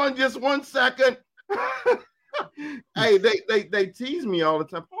 Hold on, just 1 second. Hey, they tease me all the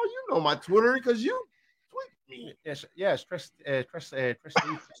time. Oh, you know my Twitter because you tweet me. Yes, Chris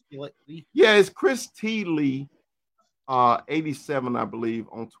Lee. Yeah, it's Chris T. Lee, 87, I believe,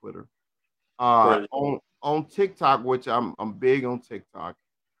 on Twitter. On TikTok, which I'm big on TikTok.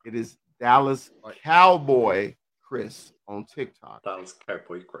 It is Dallas Cowboy Chris on TikTok. Dallas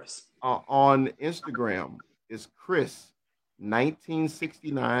Cowboy Chris. On Instagram is Chris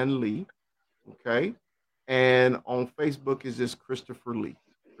 1969 Lee. Okay. And on Facebook is just Christopher Lee.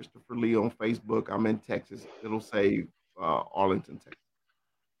 Christopher Lee on Facebook. I'm in Texas. It'll say Arlington,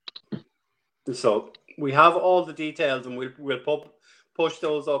 Texas. So we have all the details, and we'll push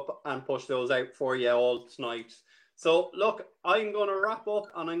those up and push those out for you all tonight. So look, I'm going to wrap up,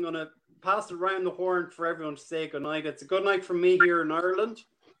 and I'm going to pass it around the horn for everyone to say good night. It's a good night from me here in Ireland.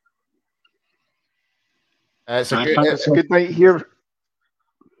 It's a good night here.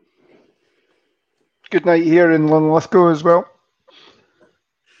 Good night here in Linlithgow as well.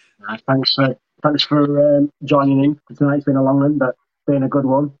 Thanks for joining in. Tonight's been a long one, but been a good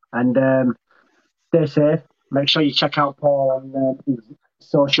one. And stay safe. Make sure you check out Paul on his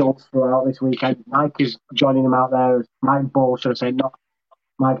socials throughout this weekend. Mike is joining him out there. Mike Bull, should I say, not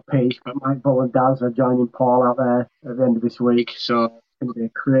Mike P, but Mike Bull and Daz are joining Paul out there at the end of this week. So it's going to be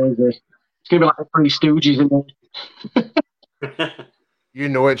crazy. It's going to be like the Three Stooges, isn't it? You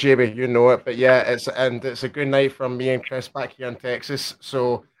know it, JB. You know it. But yeah, it's a good night from me and Chris back here in Texas.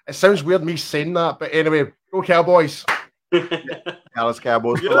 So it sounds weird me saying that, but anyway, go Cowboys. Dallas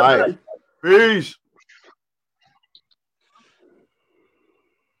Cowboys for life. Peace.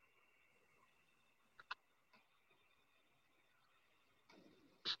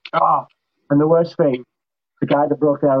 Oh, and the worst thing, the guy that broke their